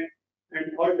instrument,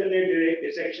 and alternate direct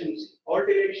dissections, all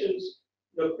directions,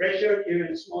 the pressure,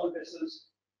 even small vessels,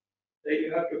 that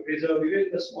you have to preserve,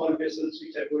 even the small vessels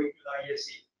which are going to the ISC,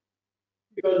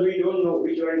 because we don't know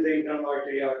which one is the internal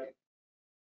artery.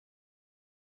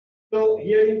 So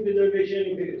hearing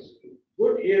preservation is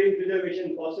good. Hearing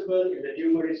preservation possible if the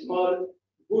tumor is small.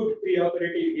 Good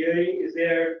preoperative hearing is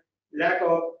there. Lack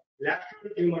of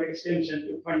lateral tumor extension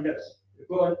to fundus.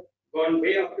 Gone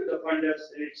way up to the fundus,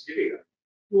 and it's difficult.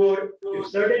 Poor, if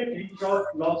sudden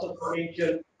loss of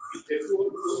potential,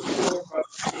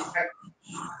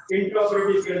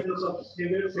 intraoperative presence of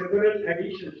several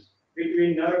adhesions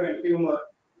between nerve and tumor,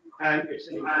 and it's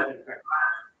an important factor.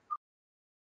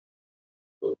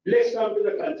 So let's come to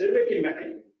the conservative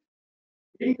management.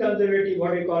 In conservative,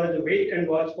 what we call as a wait and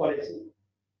watch policy.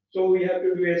 So we have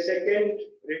to do a second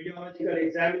radiological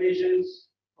examinations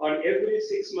on every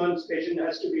 6 months. Patient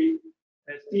has to be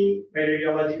seen by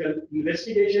radiological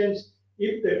investigations.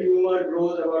 If the tumor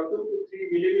grows about 2 to 3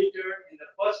 millimeter in the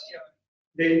first year,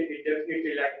 then it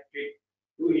definitely likely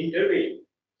to intervene.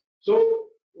 So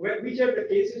which are the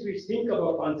cases we think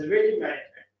about conservative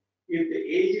management? If the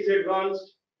age is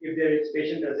advanced, if there is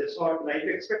patient has a short life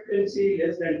expectancy,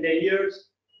 less than 10 years,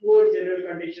 poor general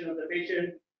condition of the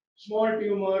patient, small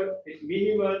tumor with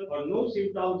minimal or no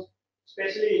symptoms,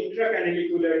 especially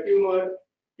intracanalicular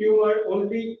tumor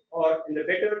only or in the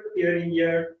better hearing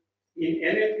ear, in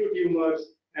NF2 tumors,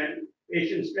 and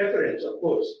patient's preference, of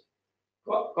course.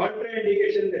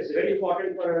 Contraindication that's very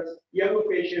important for us: young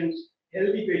patients,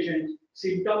 healthy patients,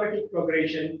 symptomatic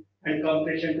progression, and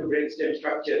compression to brainstem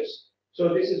structures.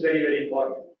 So this is very, very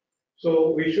important.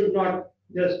 So we should not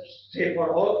just say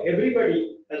for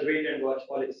everybody as wait and watch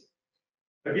policy.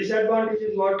 The disadvantage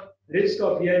is what? Risk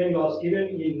of hearing loss even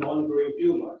in non-growing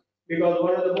tumor. Because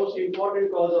one of the most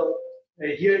important cause of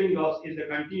hearing loss is the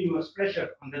continuous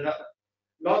pressure on the nerve.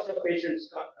 Loss of patients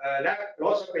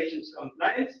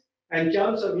compliance, and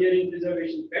chance of hearing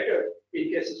preservation better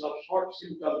in cases of short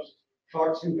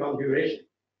symptom duration.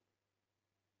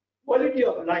 Quality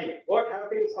of life. What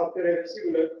happens after a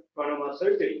vestibular schwannoma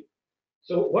surgery?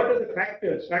 So what are the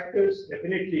factors? Factors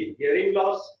definitely hearing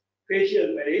loss,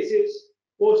 facial paralysis,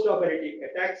 post-operative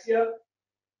ataxia,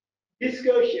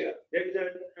 dysgeusia. There is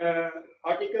an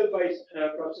article by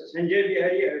Professor Sanjivi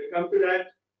Auditorium. I will come to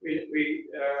that.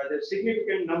 The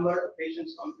significant number of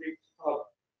patients complain of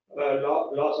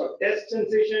loss of taste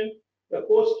sensation. The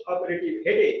post-operative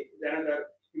headache is another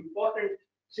important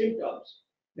symptoms.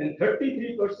 Then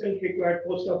 33% required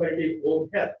post-operative home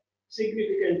health,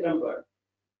 significant number.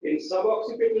 In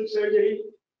suboccipital surgery,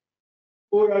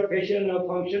 poorer facial nerve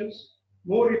functions,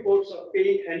 more reports of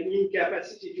pain and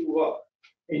incapacity to work.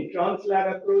 In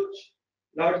translab approach,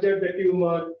 larger the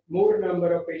tumor, more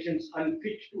number of patients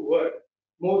unfit to work,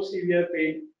 more severe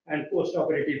pain and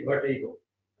post-operative vertigo.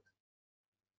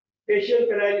 Facial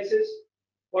paralysis,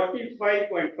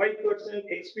 45.5%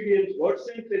 experience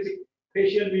worsened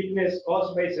facial weakness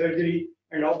caused by surgery,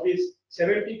 and of this,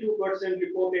 72%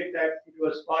 reported that it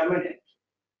was permanent.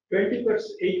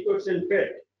 28% felt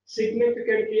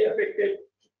significantly affected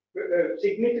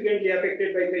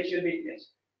by facial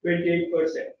weakness,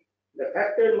 28%. The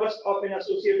factor most often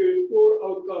associated with poor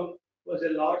outcome was a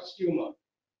large tumor.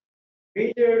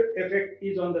 Major effect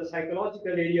is on the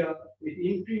psychological area with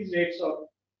increased rates of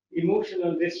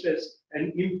emotional distress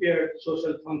and impaired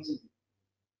social functioning.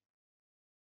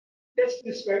 Test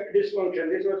dysfunction.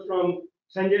 This was from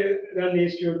Sanjay Gandhi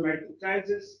Institute of Medical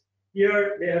Sciences.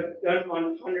 Here they have done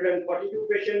on 142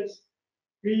 patients.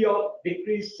 Pre-op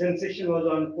decreased sensation was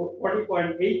on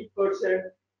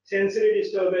 40.8%. Sensory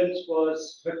disturbance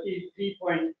was 33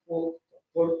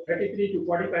 to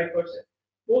 45%.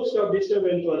 Post-op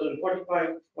disturbance was on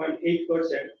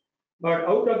 45.8%. But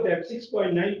out of that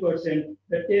 6.9%,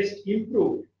 the test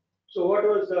improved. So what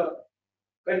was the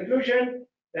conclusion?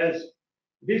 As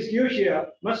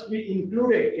dysgeusia must be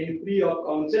included in pre-op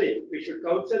counseling. We should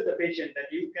counsel the patient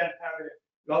that you can have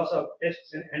a loss of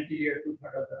taste and anterior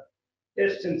two-thirds of the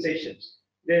taste sensations.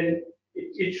 Then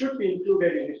it should be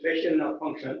included in the facial nerve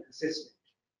function assessment.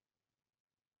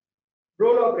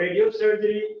 Role of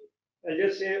radiosurgery. I'll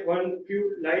just say one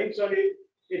few lines on it.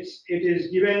 It is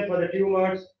given for the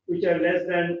tumors which are less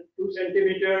than 2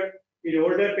 centimeters in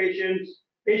older patients.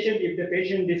 If the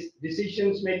patient is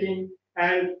decisions making,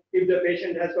 and if the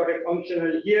patient has got a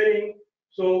functional hearing,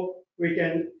 so we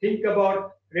can think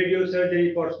about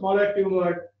radiosurgery for smaller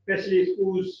tumor, especially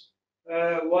whose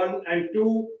 1 and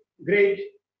 2 grade,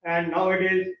 and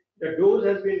nowadays the dose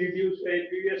has been reduced.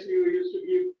 Previously we used to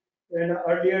give, in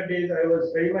earlier days I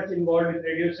was very much involved with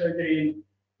radiosurgery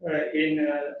in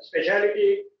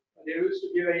specialty. They used to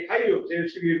give very high dose. They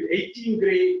used to give 18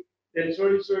 grade, then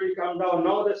slowly come down.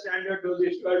 Now the standard dose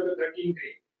is 12 to 13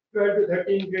 grade. 12 to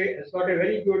 13 grade has got a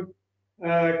very good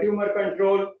tumor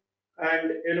control, and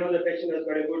the patient has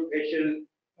got a good facial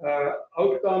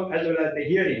outcome as well as the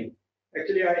hearing.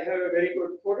 Actually, I have a very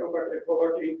good photo, but I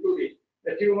forgot to include it.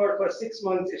 The tumor for 6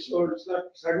 months is showed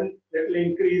sudden little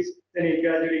increase, then it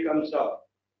gradually comes down.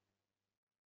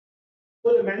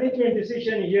 So the management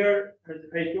decision here, as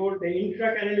I told, the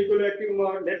intracanalicular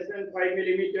tumor less than 5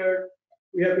 millimeter,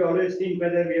 we have to always think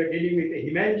whether we are dealing with a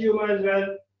hemangioma as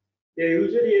well. They are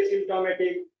usually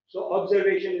asymptomatic, so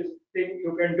observation is thing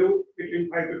you can do between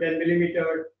 5 to 10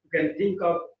 millimeter. You can think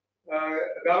of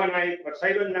gamma knife or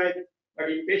cyber knife, but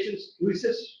if patients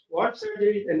want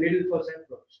surgery, then needle for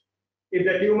approach. If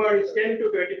the tumor is 10 to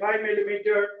 25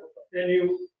 millimeter, then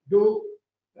you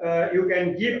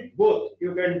can give both.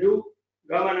 You can do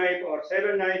gamma knife or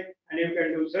cyber knife, and you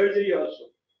can do surgery also.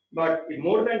 But if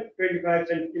more than 25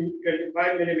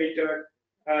 millimeter,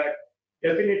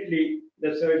 definitely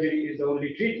the surgery is the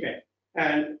only treatment,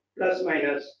 and plus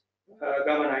minus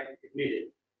gamma knife if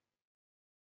needed.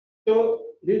 So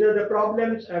these are the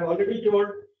problems I've already told.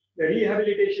 The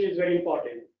rehabilitation is very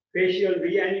important. Facial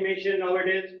reanimation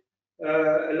nowadays,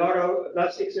 a lot of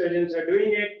plastic surgeons are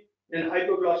doing it. Then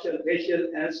hypoglossal facial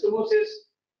anastomosis,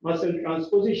 muscle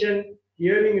transposition,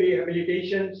 hearing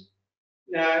rehabilitations,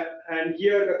 and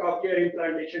here the cochlear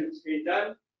implantation is being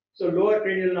done. So lower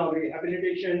cranial nerve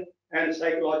rehabilitation and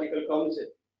psychological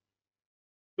counseling.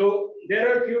 So there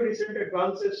are a few recent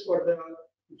advances for the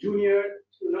junior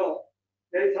to know.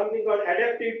 There is something called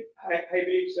adaptive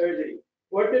hybrid surgery.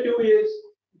 what they do is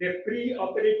the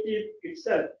pre-operative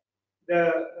itself,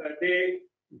 they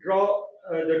draw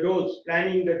the dose,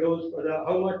 planning the dose for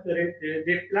how much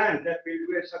they plan that will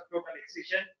do a subtotal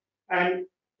excision, and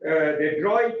they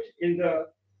draw it in the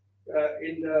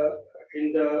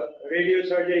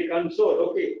radiosurgery console.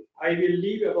 Okay, I will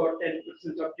leave about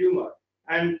 10% of tumor,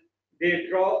 and they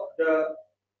draw the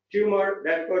tumor,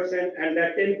 that percent, and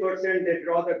that 10% they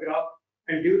draw the graph,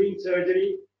 and during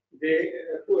surgery they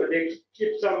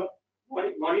keep some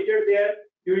monitor there.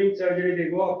 During surgery they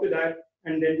go up to that,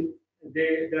 and then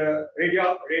the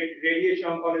radiation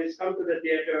oncologists come to the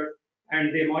theater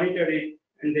and they monitor it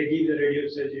and they give the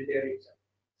radiosurgery there itself.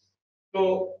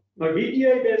 So now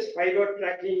DTI based fiber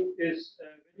tracking is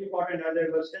very important, as I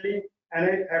was telling, and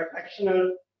a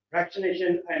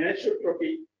fractionation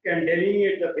anisotropy can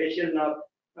delineate the facial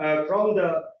nerve from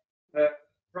the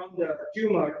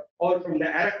tumor or from the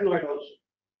arachnoid also.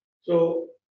 So,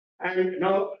 and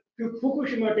now to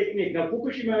Fukushima technique. Now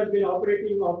Fukushima has been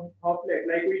operating off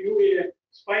like we do in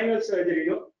spinal surgery.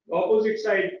 You know, the opposite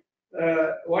side,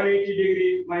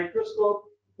 180-degree microscope.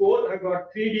 Both have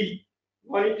got 3D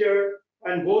monitor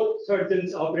and both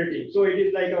surgeons operating. So it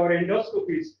is like our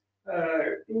endoscopies,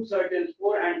 2 surgeons,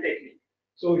 4-hand technique.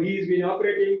 So he's been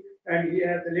operating, and he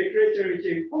has the literature which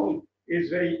he found is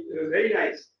very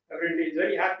nice. Apparently, he's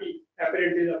very happy.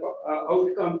 Apparently, the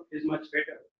outcome is much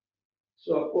better.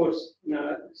 So of course,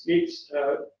 there's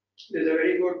a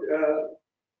very good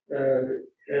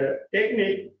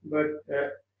technique, but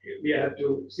we have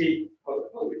to see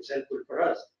how it's helpful for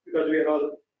us, because we are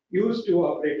all used to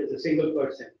operate as a single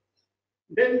person.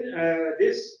 Then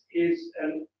this is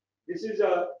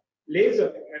a laser.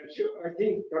 I'm sure, I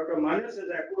think Dr. Manas has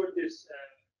acquired this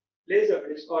laser.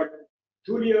 It's called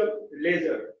thulium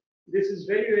laser. This is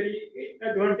very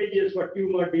advantageous for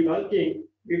tumor debulking.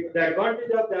 The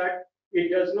advantage of that, it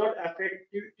does not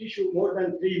affect tissue more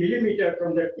than 3 millimeter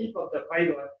from the tip of the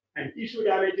fiber, and tissue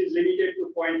damage is limited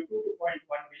to 0.2 to 0.1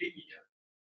 millimeter.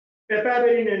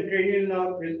 Papaverine and cranial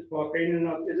nerve for cranial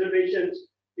nerve preservations.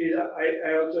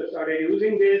 I also started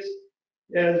using this.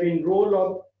 There has been role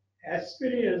of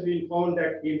aspirin has been found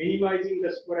that in minimizing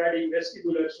the sporadic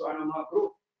vestibular schwannoma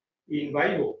growth in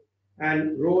vivo,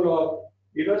 and role of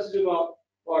bevacizumab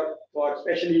for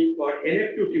especially for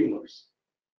NF2 tumors.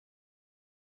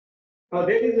 Now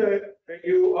there is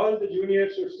all the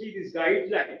juniors should see these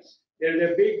guidelines. There is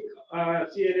a big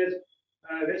CNS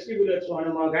vestibular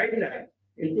schwannoma guideline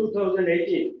in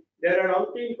 2018. There are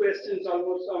routine questions,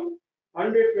 almost some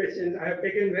 100 questions. I have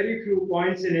taken very few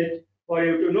points in it for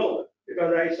you to know,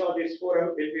 because I saw this forum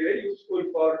will be very useful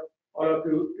for all of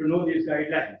you to know these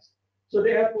guidelines. So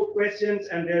they have put questions,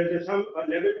 and there is some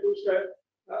level 2 study,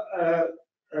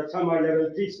 some are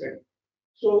level 3 study.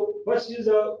 So first is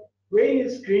when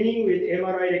is screening with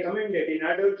MRI recommended in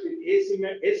adults with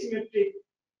asymmetric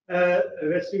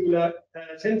vestibular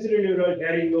sensorineural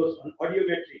hearing loss on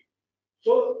audiometry?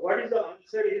 So what is the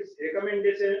answer is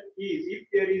recommendation is if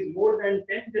there is more than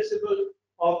 10 decibel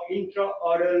of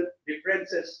intraoral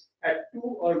differences at 2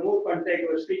 or more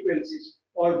contiguous frequencies,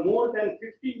 or more than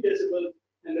 15 decibel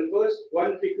in the first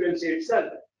one frequency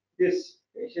itself, this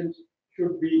patient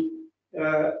should be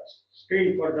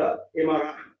screened for the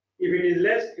MRI. If it is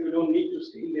less, you don't need to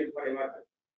screen them for MRI.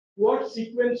 What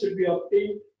sequence should be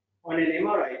obtained on an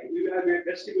MRI? We have a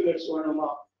vestibular schwannoma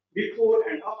before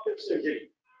and after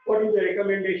surgery. What is the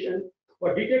recommendation?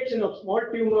 For detection of small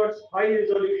tumors, high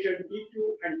resolution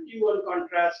T2 and T1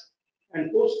 contrast,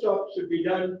 and post-op should be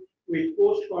done with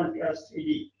post-contrast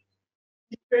 3D.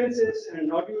 Sequences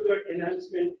and nodular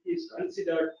enhancement is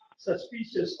considered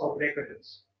suspicious of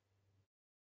recurrence.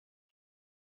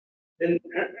 Then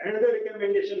another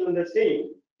recommendation on the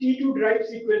same, T2 drive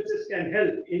sequences can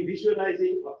help in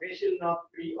visualizing a facial nerve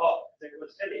pre-op, as I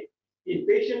was telling. In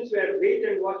patients where wait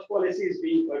and watch policy is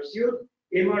being pursued,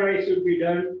 MRI should be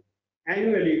done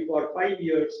annually for 5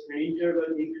 years, and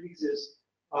interval increases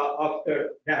after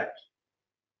that.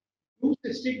 Do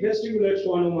cystic vestibular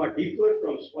schwannoma differ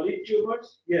from solid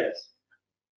tumors? Yes.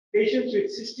 Patients with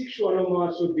cystic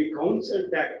schwannoma should be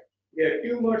counseled that their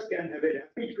tumors can have a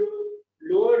rapid growth,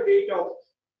 lower rate of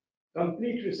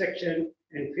complete resection,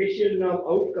 and facial nerve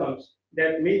outcomes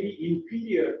that may be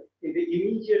inferior in the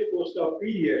immediate post-op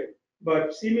period,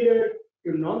 but similar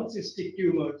to non-cystic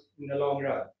tumors in the long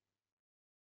run.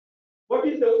 What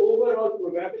is the overall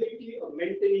probability of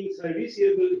maintaining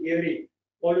serviceable hearing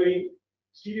following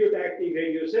stereotactic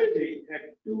radiosurgery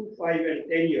at 2, 5, and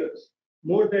 10 years?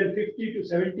 More than 50 to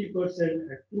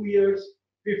 70% at 2 years,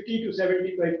 50 to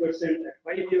 75%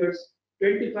 at 5 years,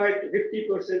 25 to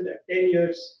 50% at 10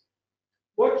 years.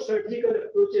 What surgical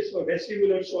approaches for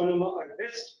vestibular schwannoma are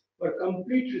best for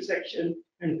complete resection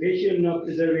and facial nerve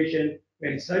preservation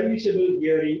when serviceable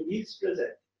hearing is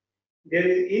present. There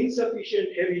is insufficient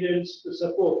evidence to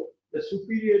support the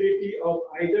superiority of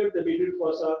either the middle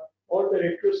fossa or the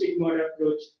retrosigmoid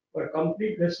approach for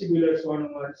complete vestibular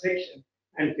schwannoma resection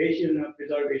and facial nerve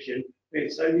preservation when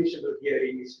serviceable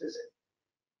hearing is present.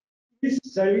 Is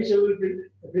serviceable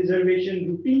preservation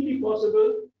routinely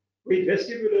possible with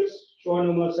vestibular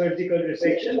schwannoma surgical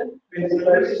resection when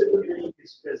serviceable hearing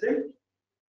is present?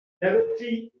 Level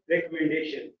 3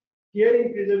 recommendation: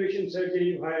 hearing preservation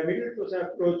surgery via middle fossa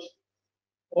approach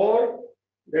or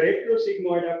the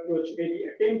retrosigmoid approach may be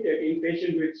attempted in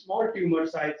patients with small tumor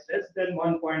size less than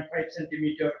 1.5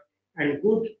 centimeter and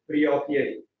good pre-op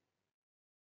hearing.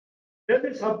 Then the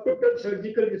subtotal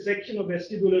surgical resection of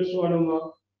vestibular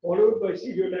schwannoma followed by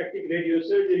stereotactic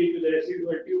radiosurgery to the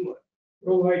residual tumor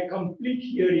provide complete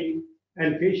hearing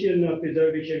and facial nerve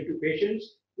preservation to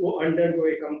patients who undergo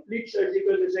a complete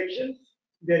surgical resection.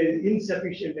 There is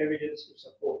insufficient evidence to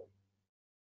support.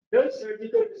 Does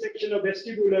surgical resection of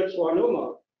vestibular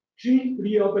schwannoma treat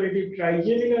preoperative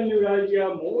trigeminal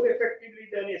neuralgia more effectively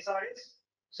than SRS?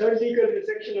 Surgical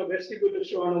resection of vestibular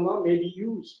schwannoma may be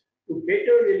used to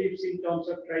better relieve symptoms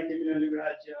of trigeminal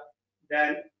neuralgia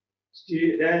than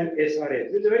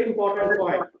SRS. This is a very important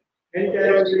point.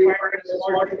 Anytime we find a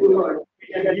small tumor,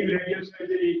 we can give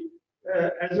radiosurgery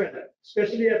as well,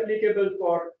 especially applicable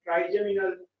for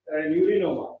trigeminal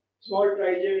neurinoma. Small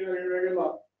trigeminal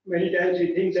neurinoma, many times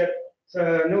we think that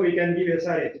no, we can give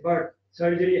SRH, but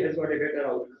surgery has got a better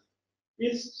outcome.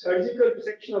 Is surgical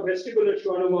resection of vestibular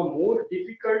schwannoma more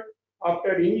difficult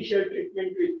after initial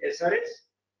treatment with SRS?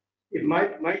 If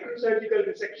microsurgical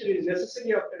resection is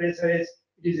necessary after SRS,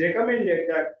 it is recommended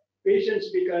that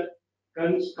patients become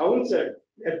counseled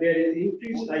that there is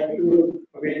increased likelihood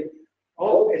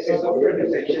of esophageal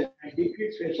resection and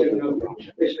decreased facial nerve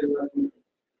function.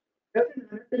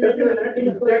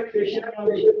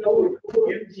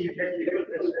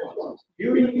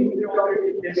 During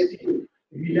intraoperative testing,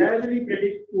 reliably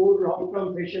predict poor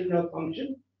long-term facial nerve function.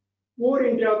 Poor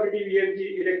intraoperative EMG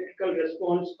electrical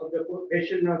response of the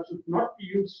facial nerve should not be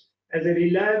used as a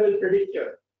reliable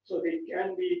predictor, so they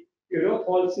can be,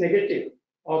 false negative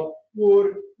of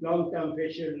poor long-term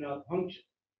facial nerve function.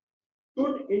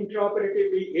 Should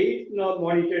intraoperatively eighth nerve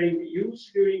monitoring be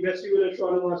used during vestibular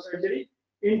schwannoma surgery?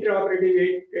 Intraoperative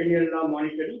eighth cranial nerve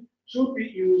monitoring should be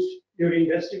used during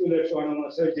vestibular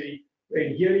schwannoma surgery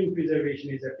when hearing preservation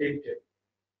is attempted.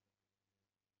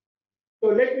 So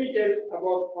let me tell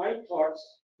about my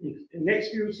thoughts. In the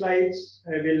next few slides,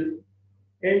 I will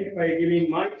end by giving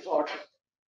my thoughts.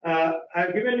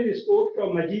 I've given this quote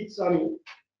from Majid Sami.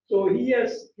 So he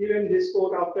has given this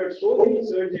quote after so many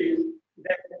surgeries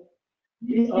that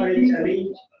these are a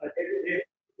challenge.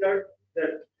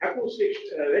 The acoustic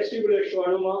vestibular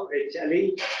schwannoma, a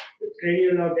challenge with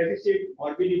cranial nerve deficit,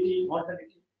 morbidity,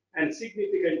 mortality, and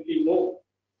significantly more.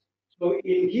 So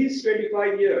in his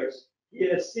 25 years, he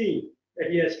has seen that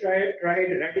he has tried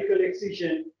radical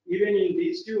excision even in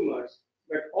these tumors,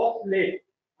 but of late,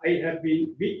 I have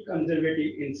been bit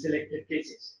conservative in selected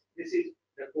cases. This is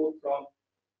the quote from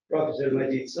Professor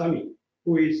Majid Sami,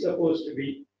 who is supposed to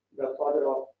be the father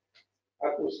of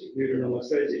acoustic neuronoma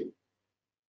surgery.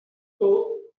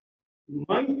 So,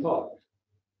 my thought,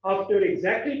 after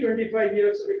exactly 25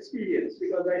 years of experience,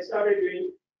 because I started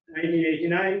doing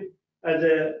 1989 as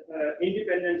an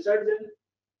independent surgeon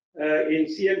in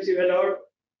CMC Vellore,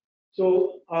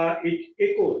 so it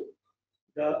echoed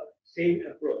the same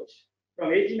approach.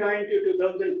 From 89 to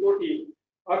 2014,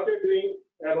 after doing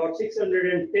about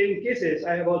 610 cases,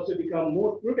 I have also become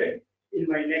more prudent in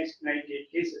my next 98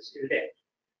 cases till date.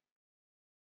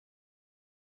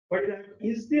 But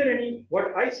is there any,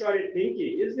 what I started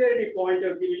thinking, is there any point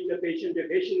of giving the patient a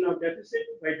facial nerve deficit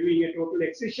by doing a total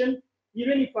excision,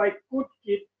 even if I could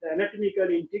keep the anatomical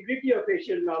integrity of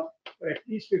facial nerve for at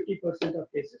least 50% of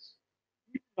cases?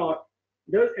 If not,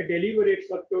 does a deliberate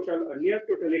subtotal or near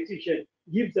total excision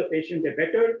gives the patient a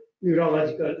better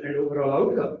neurological and overall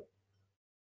outcome?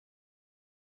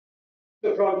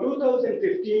 So from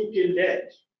 2015 till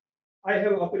date, I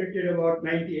have operated about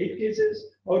 98 cases,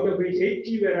 out of which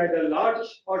 80 were either large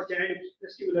or giant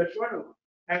vestibular schwannoma.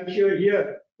 I'm sure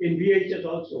here in VHS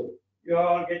also, you are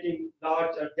all getting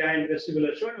large or giant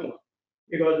vestibular schwannoma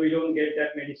because we don't get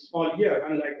that many small here,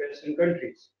 unlike Western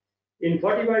countries. In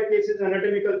 45 cases,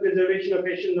 anatomical preservation of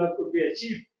facial nerve could be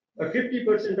achieved, but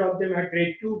 50% of them had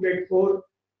grade 2, grade 4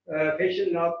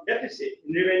 facial nerve deficit.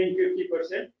 In the remaining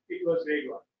 50%, it was grade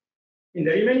 1. In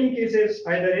the remaining cases,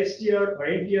 either STR or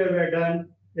NTR were done,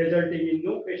 resulting in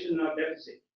no facial nerve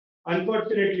deficit.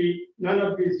 Unfortunately, none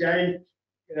of these giant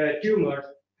tumors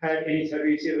had any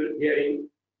serviceable hearing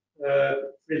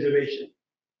preservation,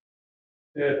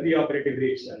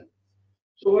 preoperatively itself.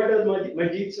 So what does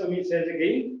Majid Sami says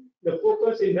again? The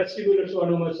focus in vestibular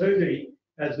schwannoma surgery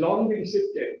has long been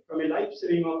shifted from a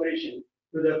life-saving operation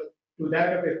to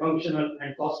that of a functional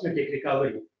and cosmetic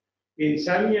recovery. In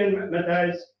Sami and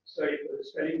Matthias, sorry for the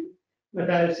spelling,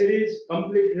 Matthias series,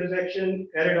 complete resection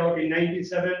carried out in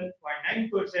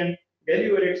 97.9%,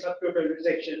 delivered subtotal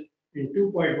resection in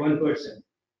 2.1%.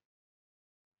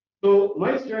 So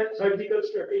my surgical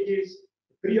strategies,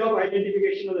 pre-op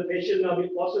identification of the patient now is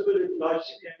possible with large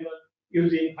triangle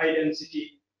using high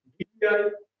density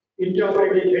DPI,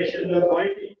 intraoperative patient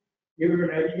monitoring,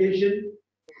 neuronavigation.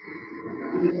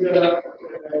 This is the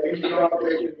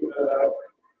intraoperative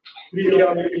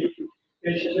pre-operative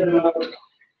patient is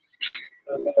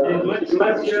much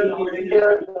larger nowadays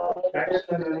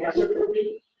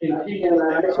in 1.5.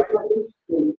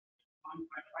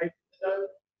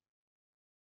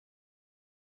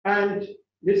 And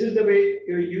this is the way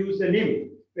you use the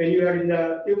NIM. When you are in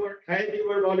the high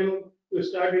tumor volume, you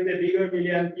start with a bigger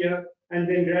milliampere and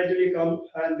then gradually come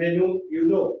and then you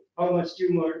know how much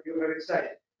tumor you have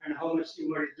excised and how much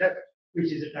tumor is left,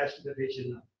 which is attached to the patient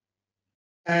now.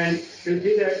 And you'll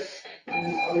see that this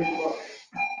is how it works.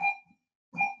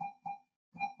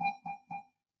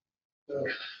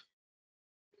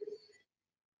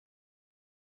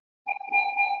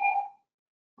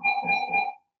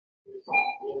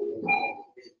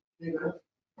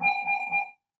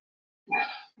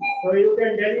 So you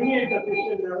can delineate the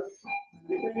patient now.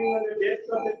 Depending on the depth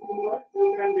of the tumor,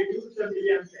 you can reduce the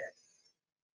milliampere.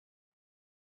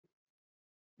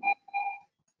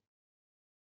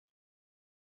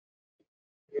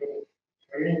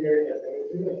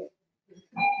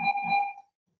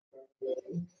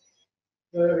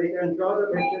 So we can draw the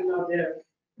patient now there.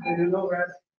 So you know where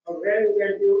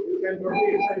you can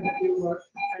totally excite the tumor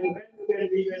and when you can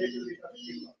be ready to become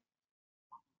tumor.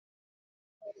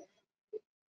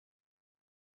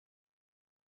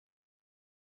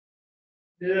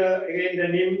 This is again the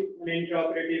NIM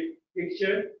intraoperative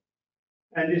picture,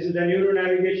 and this is the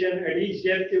neuronavigation. At each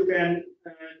depth, you can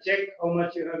check how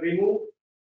much you have removed.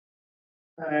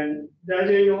 And as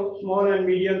you know, small and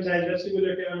medium-sized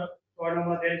vestibular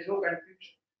schwannoma, there is no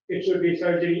confusion. It should be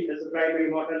surgery as the primary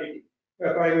modality.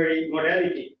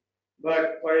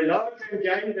 But for a large and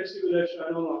giant vestibular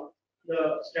schwannoma,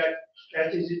 the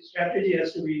strategy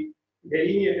has to be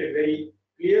delineated very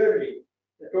clearly.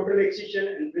 The total excision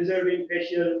and preserving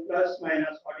facial plus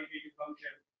minus auditory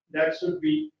function, that should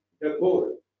be the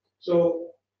goal.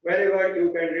 So wherever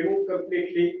you can remove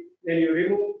completely, then you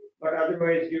remove, but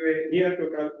otherwise give a near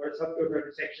total or subtotal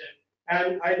resection,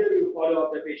 and either you follow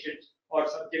up the patient or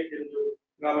subject them to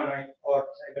gamma knife or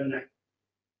cyber knife.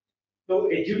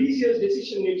 So a judicious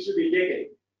decision needs to be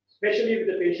taken, especially if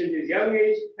the patient is young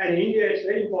age, and in India it's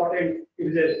very important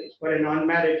if it's for an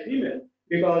unmarried female,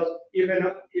 because if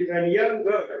a young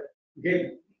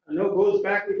girl goes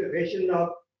back with a patient of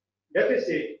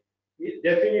deficit,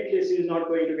 definitely she is not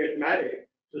going to get married.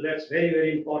 So that's very,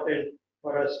 very important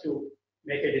for us to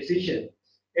make a decision.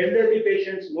 Elderly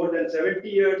patients more than 70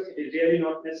 years, it is really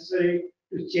not necessary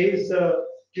to change the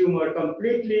tumor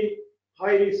completely.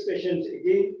 High risk patients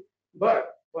again,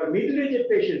 but for middle-aged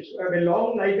patients who have a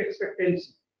long life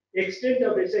expectancy, extent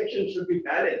of resection should be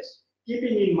balanced,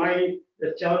 keeping in mind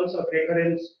the chance of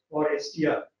recurrence or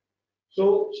STR.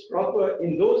 So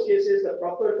in those cases, the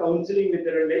proper counseling with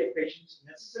the related patients is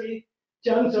necessary.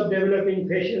 Chance of developing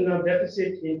facial nerve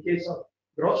deficit in case of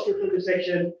gross total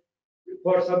resection.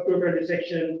 For subtotal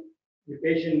resection, the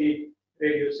patient needs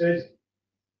radiosurgery.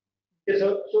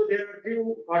 So there are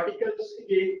few articles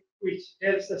again which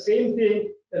tells the same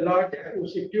thing. The large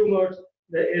acoustic tumors,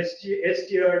 the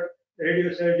STR, the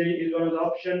radiosurgery is one of the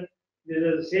options. These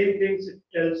are the same things it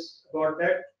tells about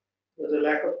that. There's a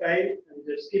lack of time. I'm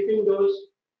just skipping those.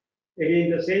 Again,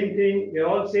 the same thing. They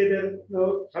all say that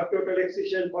subtotal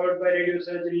excision followed by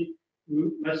radiosurgery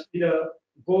must be the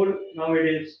goal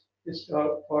nowadays. Is to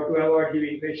avoid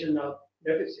giving patient now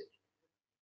deficit.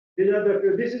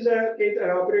 This is a case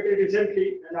I operated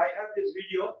recently, and I have this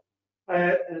video.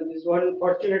 And this one,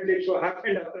 fortunately, it so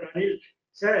happened after Anil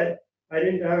said I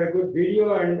didn't have a good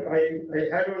video, and I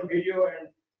had one video, and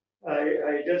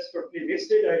I just totally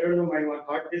missed it. I don't know, my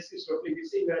hard disk is totally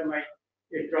missing, where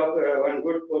it dropped one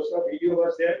good post-op video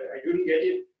was there. I didn't get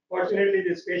it. Fortunately,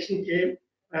 this patient came,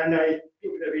 and I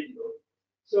took the video.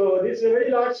 So this is a very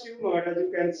large tumor, as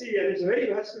you can see, and it's a very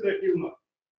vascular tumor.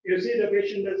 You see the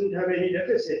patient doesn't have any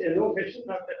deficit, and no patient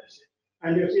have deficit.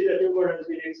 And you see the tumor has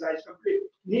been excised completely,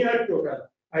 near total.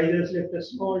 I just left a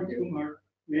small tumor,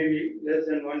 maybe less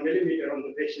than 1 millimeter on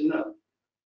the patient now.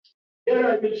 Here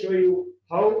I will show you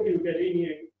how you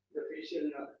delineate the facial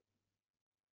nerve.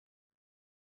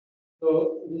 So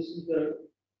this is the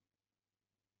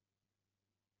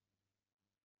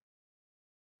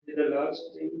last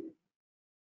thing.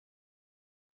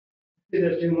 This is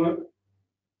the tumor.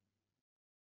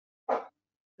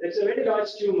 It's a very large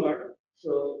tumor,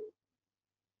 so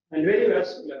and very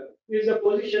vascular. This is the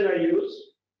position I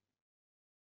use.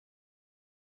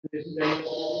 This is the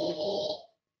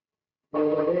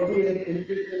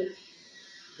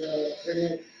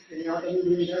craniotomy.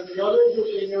 We always do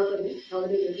craniotomy.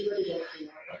 Nowadays everybody does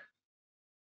craniotomy.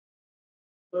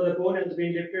 So the bone has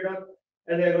been lifted up,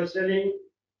 as I was telling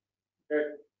that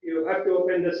you have to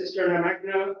open the cisterna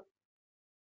magna.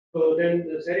 So then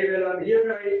the cerebellum, here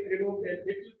I removed a little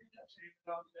bit of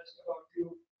cerebellum, just about few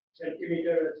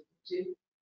centimeters, as you see.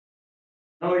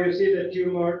 Now you see the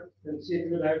tumor, and see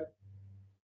through that.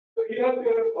 So you have to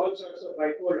have all sorts of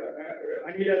bipolar.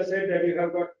 Anila said that you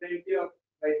have got plenty of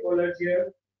bipolars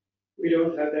here. We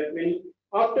don't have that many.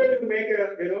 After you make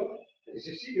a, you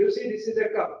see this is a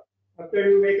cup. After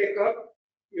you make a cup,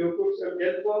 you put some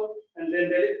gel form and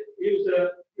then use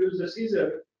the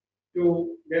scissor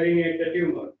to delineate the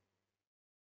tumor.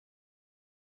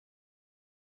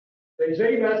 So it's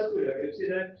very vascular. You see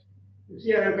that? You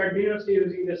see, I am continuously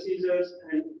using the scissors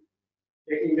and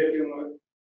taking the tumor.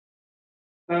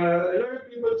 A lot of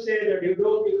people say that you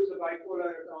don't use the bipolar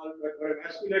at all, but for a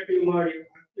vascular tumor, you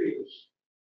have to use.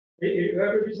 You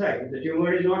have to decide. If the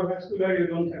tumor is not vascular, you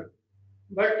don't have to.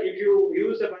 But if you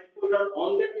use the bipolar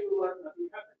on the tumor, nothing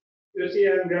happens. You see, I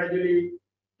am gradually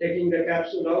taking the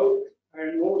capsule out,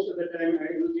 and most of the time I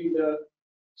am using the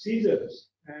scissors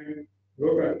and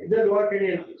rotary. The lower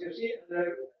cranial nerves. You see, I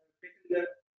have taken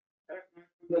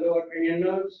the lower cranial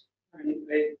nerves, and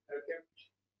I have kept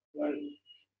one.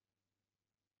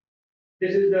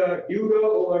 This is the dura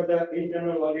over the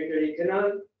internal auditory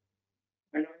canal,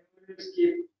 and I always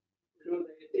keep the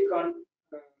ethicon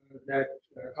that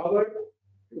cover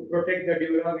to protect the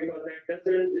dura because that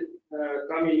doesn't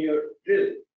come in your drill.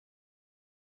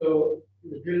 So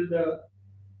you drill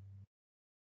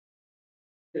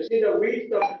you see the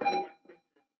width of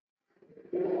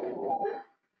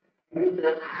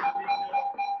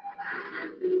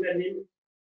the limb,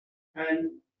 and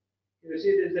you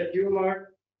see this is the tumor.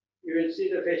 You will see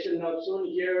the facial nerve soon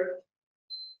here.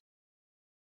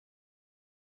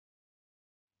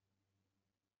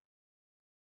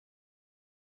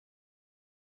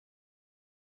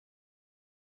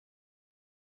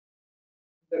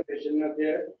 The facial nerve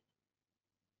there.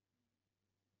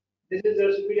 This is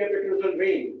the superior petrosal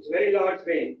vein. It's a very large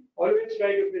vein. Always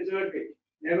try to preserve it.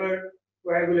 Never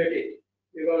coagulate it,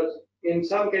 because in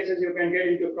some cases you can get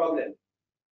into problem.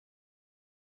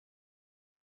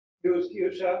 Use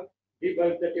CUSA,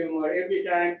 debulk the tumor. Every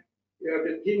time you have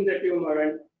to thin the tumor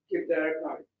and keep the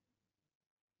arachnoid.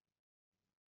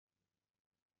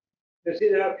 You see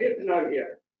there are fifth nerve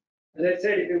here. As I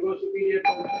said, if you go superior,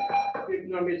 fifth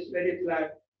nerve is very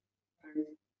flat. And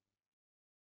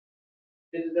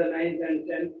this is the 9th and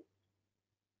 10th.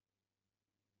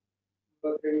 So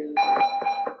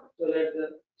that the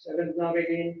 7th nerve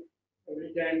again,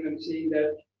 every time I'm seeing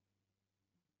that.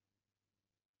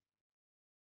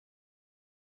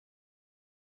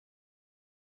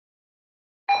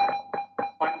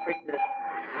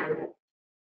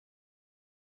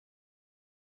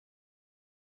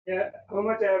 Yeah, how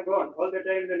much I have gone all the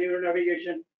time the neuro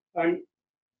navigation, and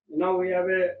now we have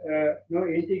a no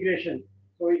integration,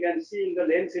 so we can see in the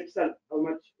lens itself how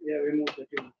much we have removed the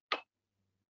tumor.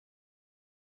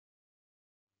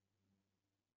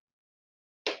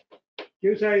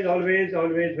 CUSA is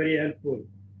always very helpful.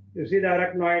 You see the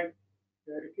arachnoid,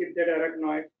 keep that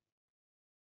arachnoid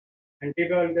and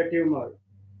debulk the tumor.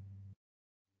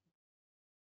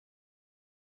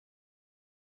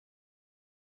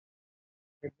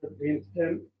 At the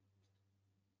brainstem.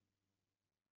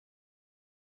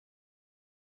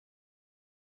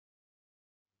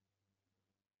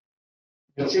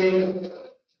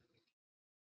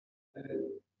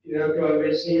 You have to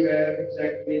always see where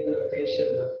exactly the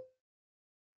facial.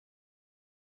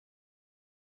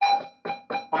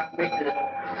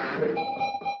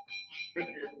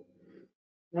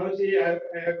 Now see, I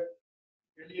have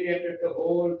delineated the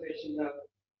whole facial nerve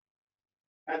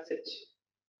passage.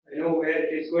 I know where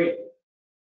it is going.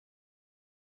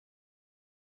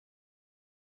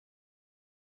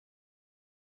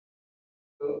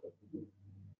 So,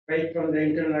 right from the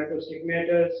internal acoustic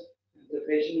matters, the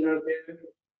facial nerve there,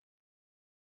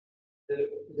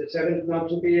 the 7th nerve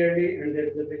superiorly, and there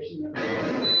is the facial nerve.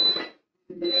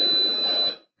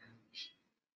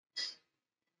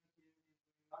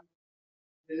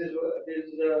 This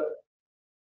is the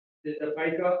This is the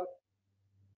pica.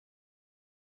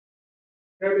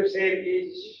 I have to say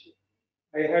each.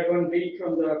 I had one bleed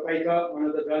from the pica, one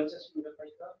of the branches from the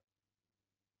pica.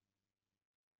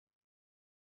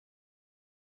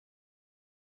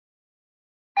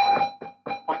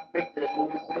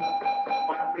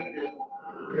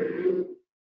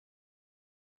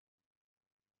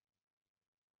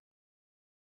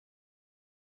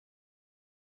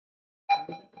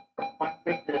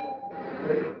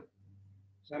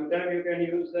 Sometimes you can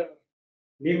use the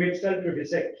limb itself to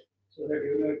dissect so that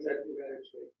you know exactly where it's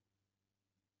going.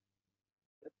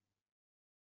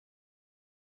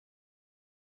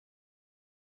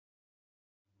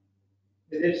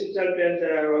 This itself tells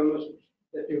that I almost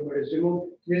the tumor is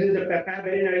removed. This is the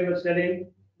papaverine I was telling.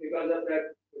 Because of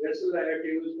that vessel, I had to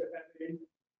use papaverine.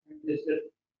 This is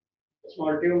a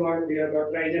small tumor. We have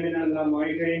got trigeminal now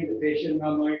monitoring, the patient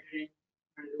now monitoring,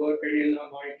 and the work cranial now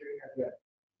monitoring as well.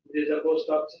 This is a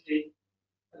post-toxicity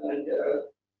and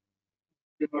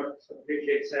tumor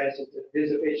completely excised. This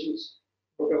is a patient's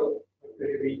photo.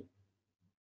 Very weak.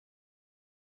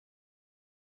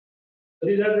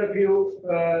 These are the few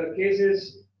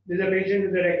cases. This is a patient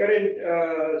with a recurrent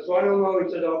schwannoma,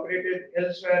 which was operated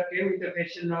elsewhere, came with the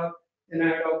facial nerve, and I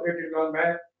had operated long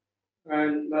back.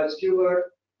 And last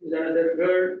tumor is another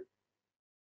girl.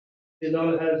 This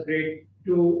all has grade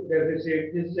 2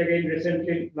 deficit. This is again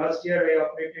recently, last year I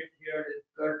operated here, this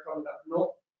girl from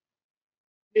Lucknow.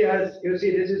 She has, you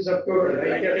see, this is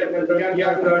subtotal.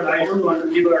 Young girl, I don't want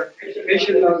to give her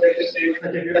facial nerve deficit,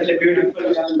 such a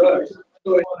beautiful young girl.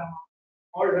 So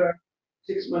called her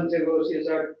 6 months ago. She has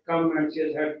had come and she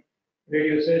has had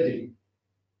radiosurgery.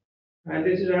 And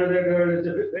this is another girl. It's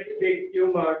a very big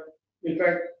tumor. In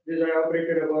fact, this I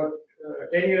operated about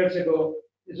 10 years ago.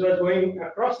 This was going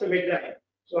across the midline.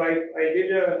 So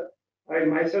I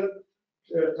myself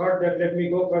thought that let me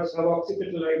go for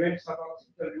suboccipital. I went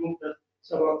suboccipital, removed the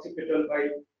suboccipital by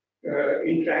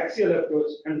intraaxial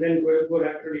approach, and then go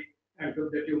laterally and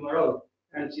took the tumor out.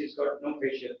 And she's got no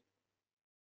facial.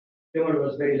 Tumor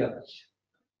was very large.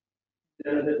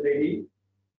 Another lady,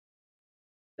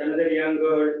 another young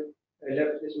girl. I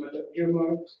left this much of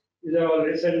tumor. These are all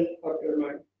recent after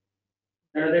my.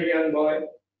 Another young boy.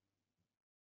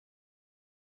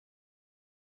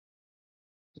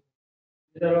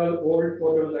 These are all old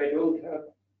photos. I don't have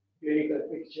clinical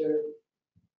picture.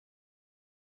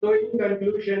 So in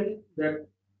conclusion, that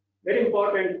very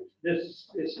important. This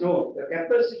is no, the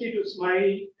capacity to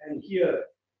smile and hear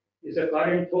is the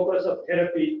current focus of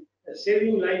therapy.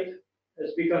 Saving life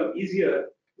has become easier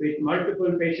with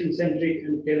multiple patient-centric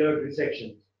and tailored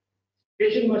resections.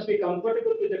 Patient must be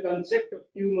comfortable with the concept of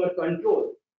tumor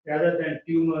control rather than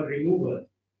tumor removal.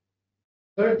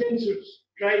 Surgeons should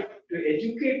try to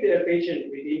educate their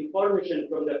patient with information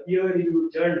from the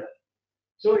peer-reviewed journal.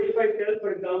 So if I tell,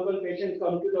 for example, patients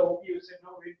come to the OP, you say,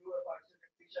 no, we do a partial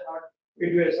resection or we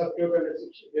do a subtotal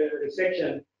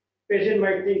resection. Patient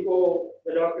might think, oh,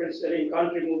 the doctor is saying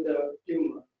can't remove the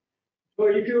tumor. So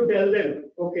if you tell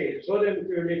them, okay, show them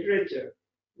your literature,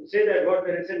 say that what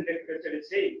the recent literature is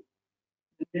saying,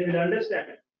 they will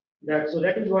understand that. So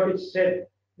that is what is said.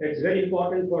 It's very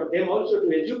important for them also to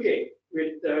educate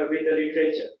with the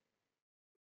literature.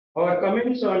 Our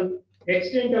comments on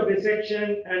extent of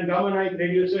resection and gamma knife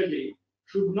radiosurgery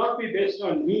should not be based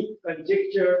on neat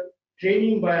conjecture,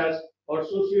 training bias, or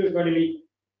socioeconomic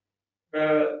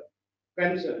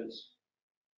concerns.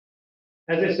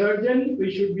 As a surgeon, we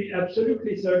should be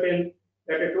absolutely certain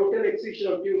that a total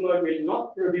excision of tumor will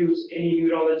not produce any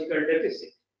neurological deficit.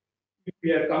 If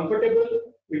we are comfortable,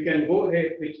 we can go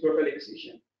ahead with total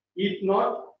excision. If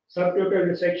not, subtotal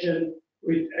resection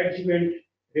with adjuvant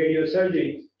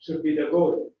radiosurgery should be the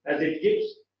goal, as it gives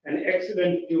an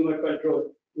excellent tumor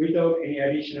control without any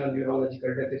additional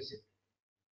neurological deficit.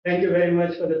 Thank you very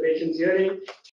much for the patient's hearing.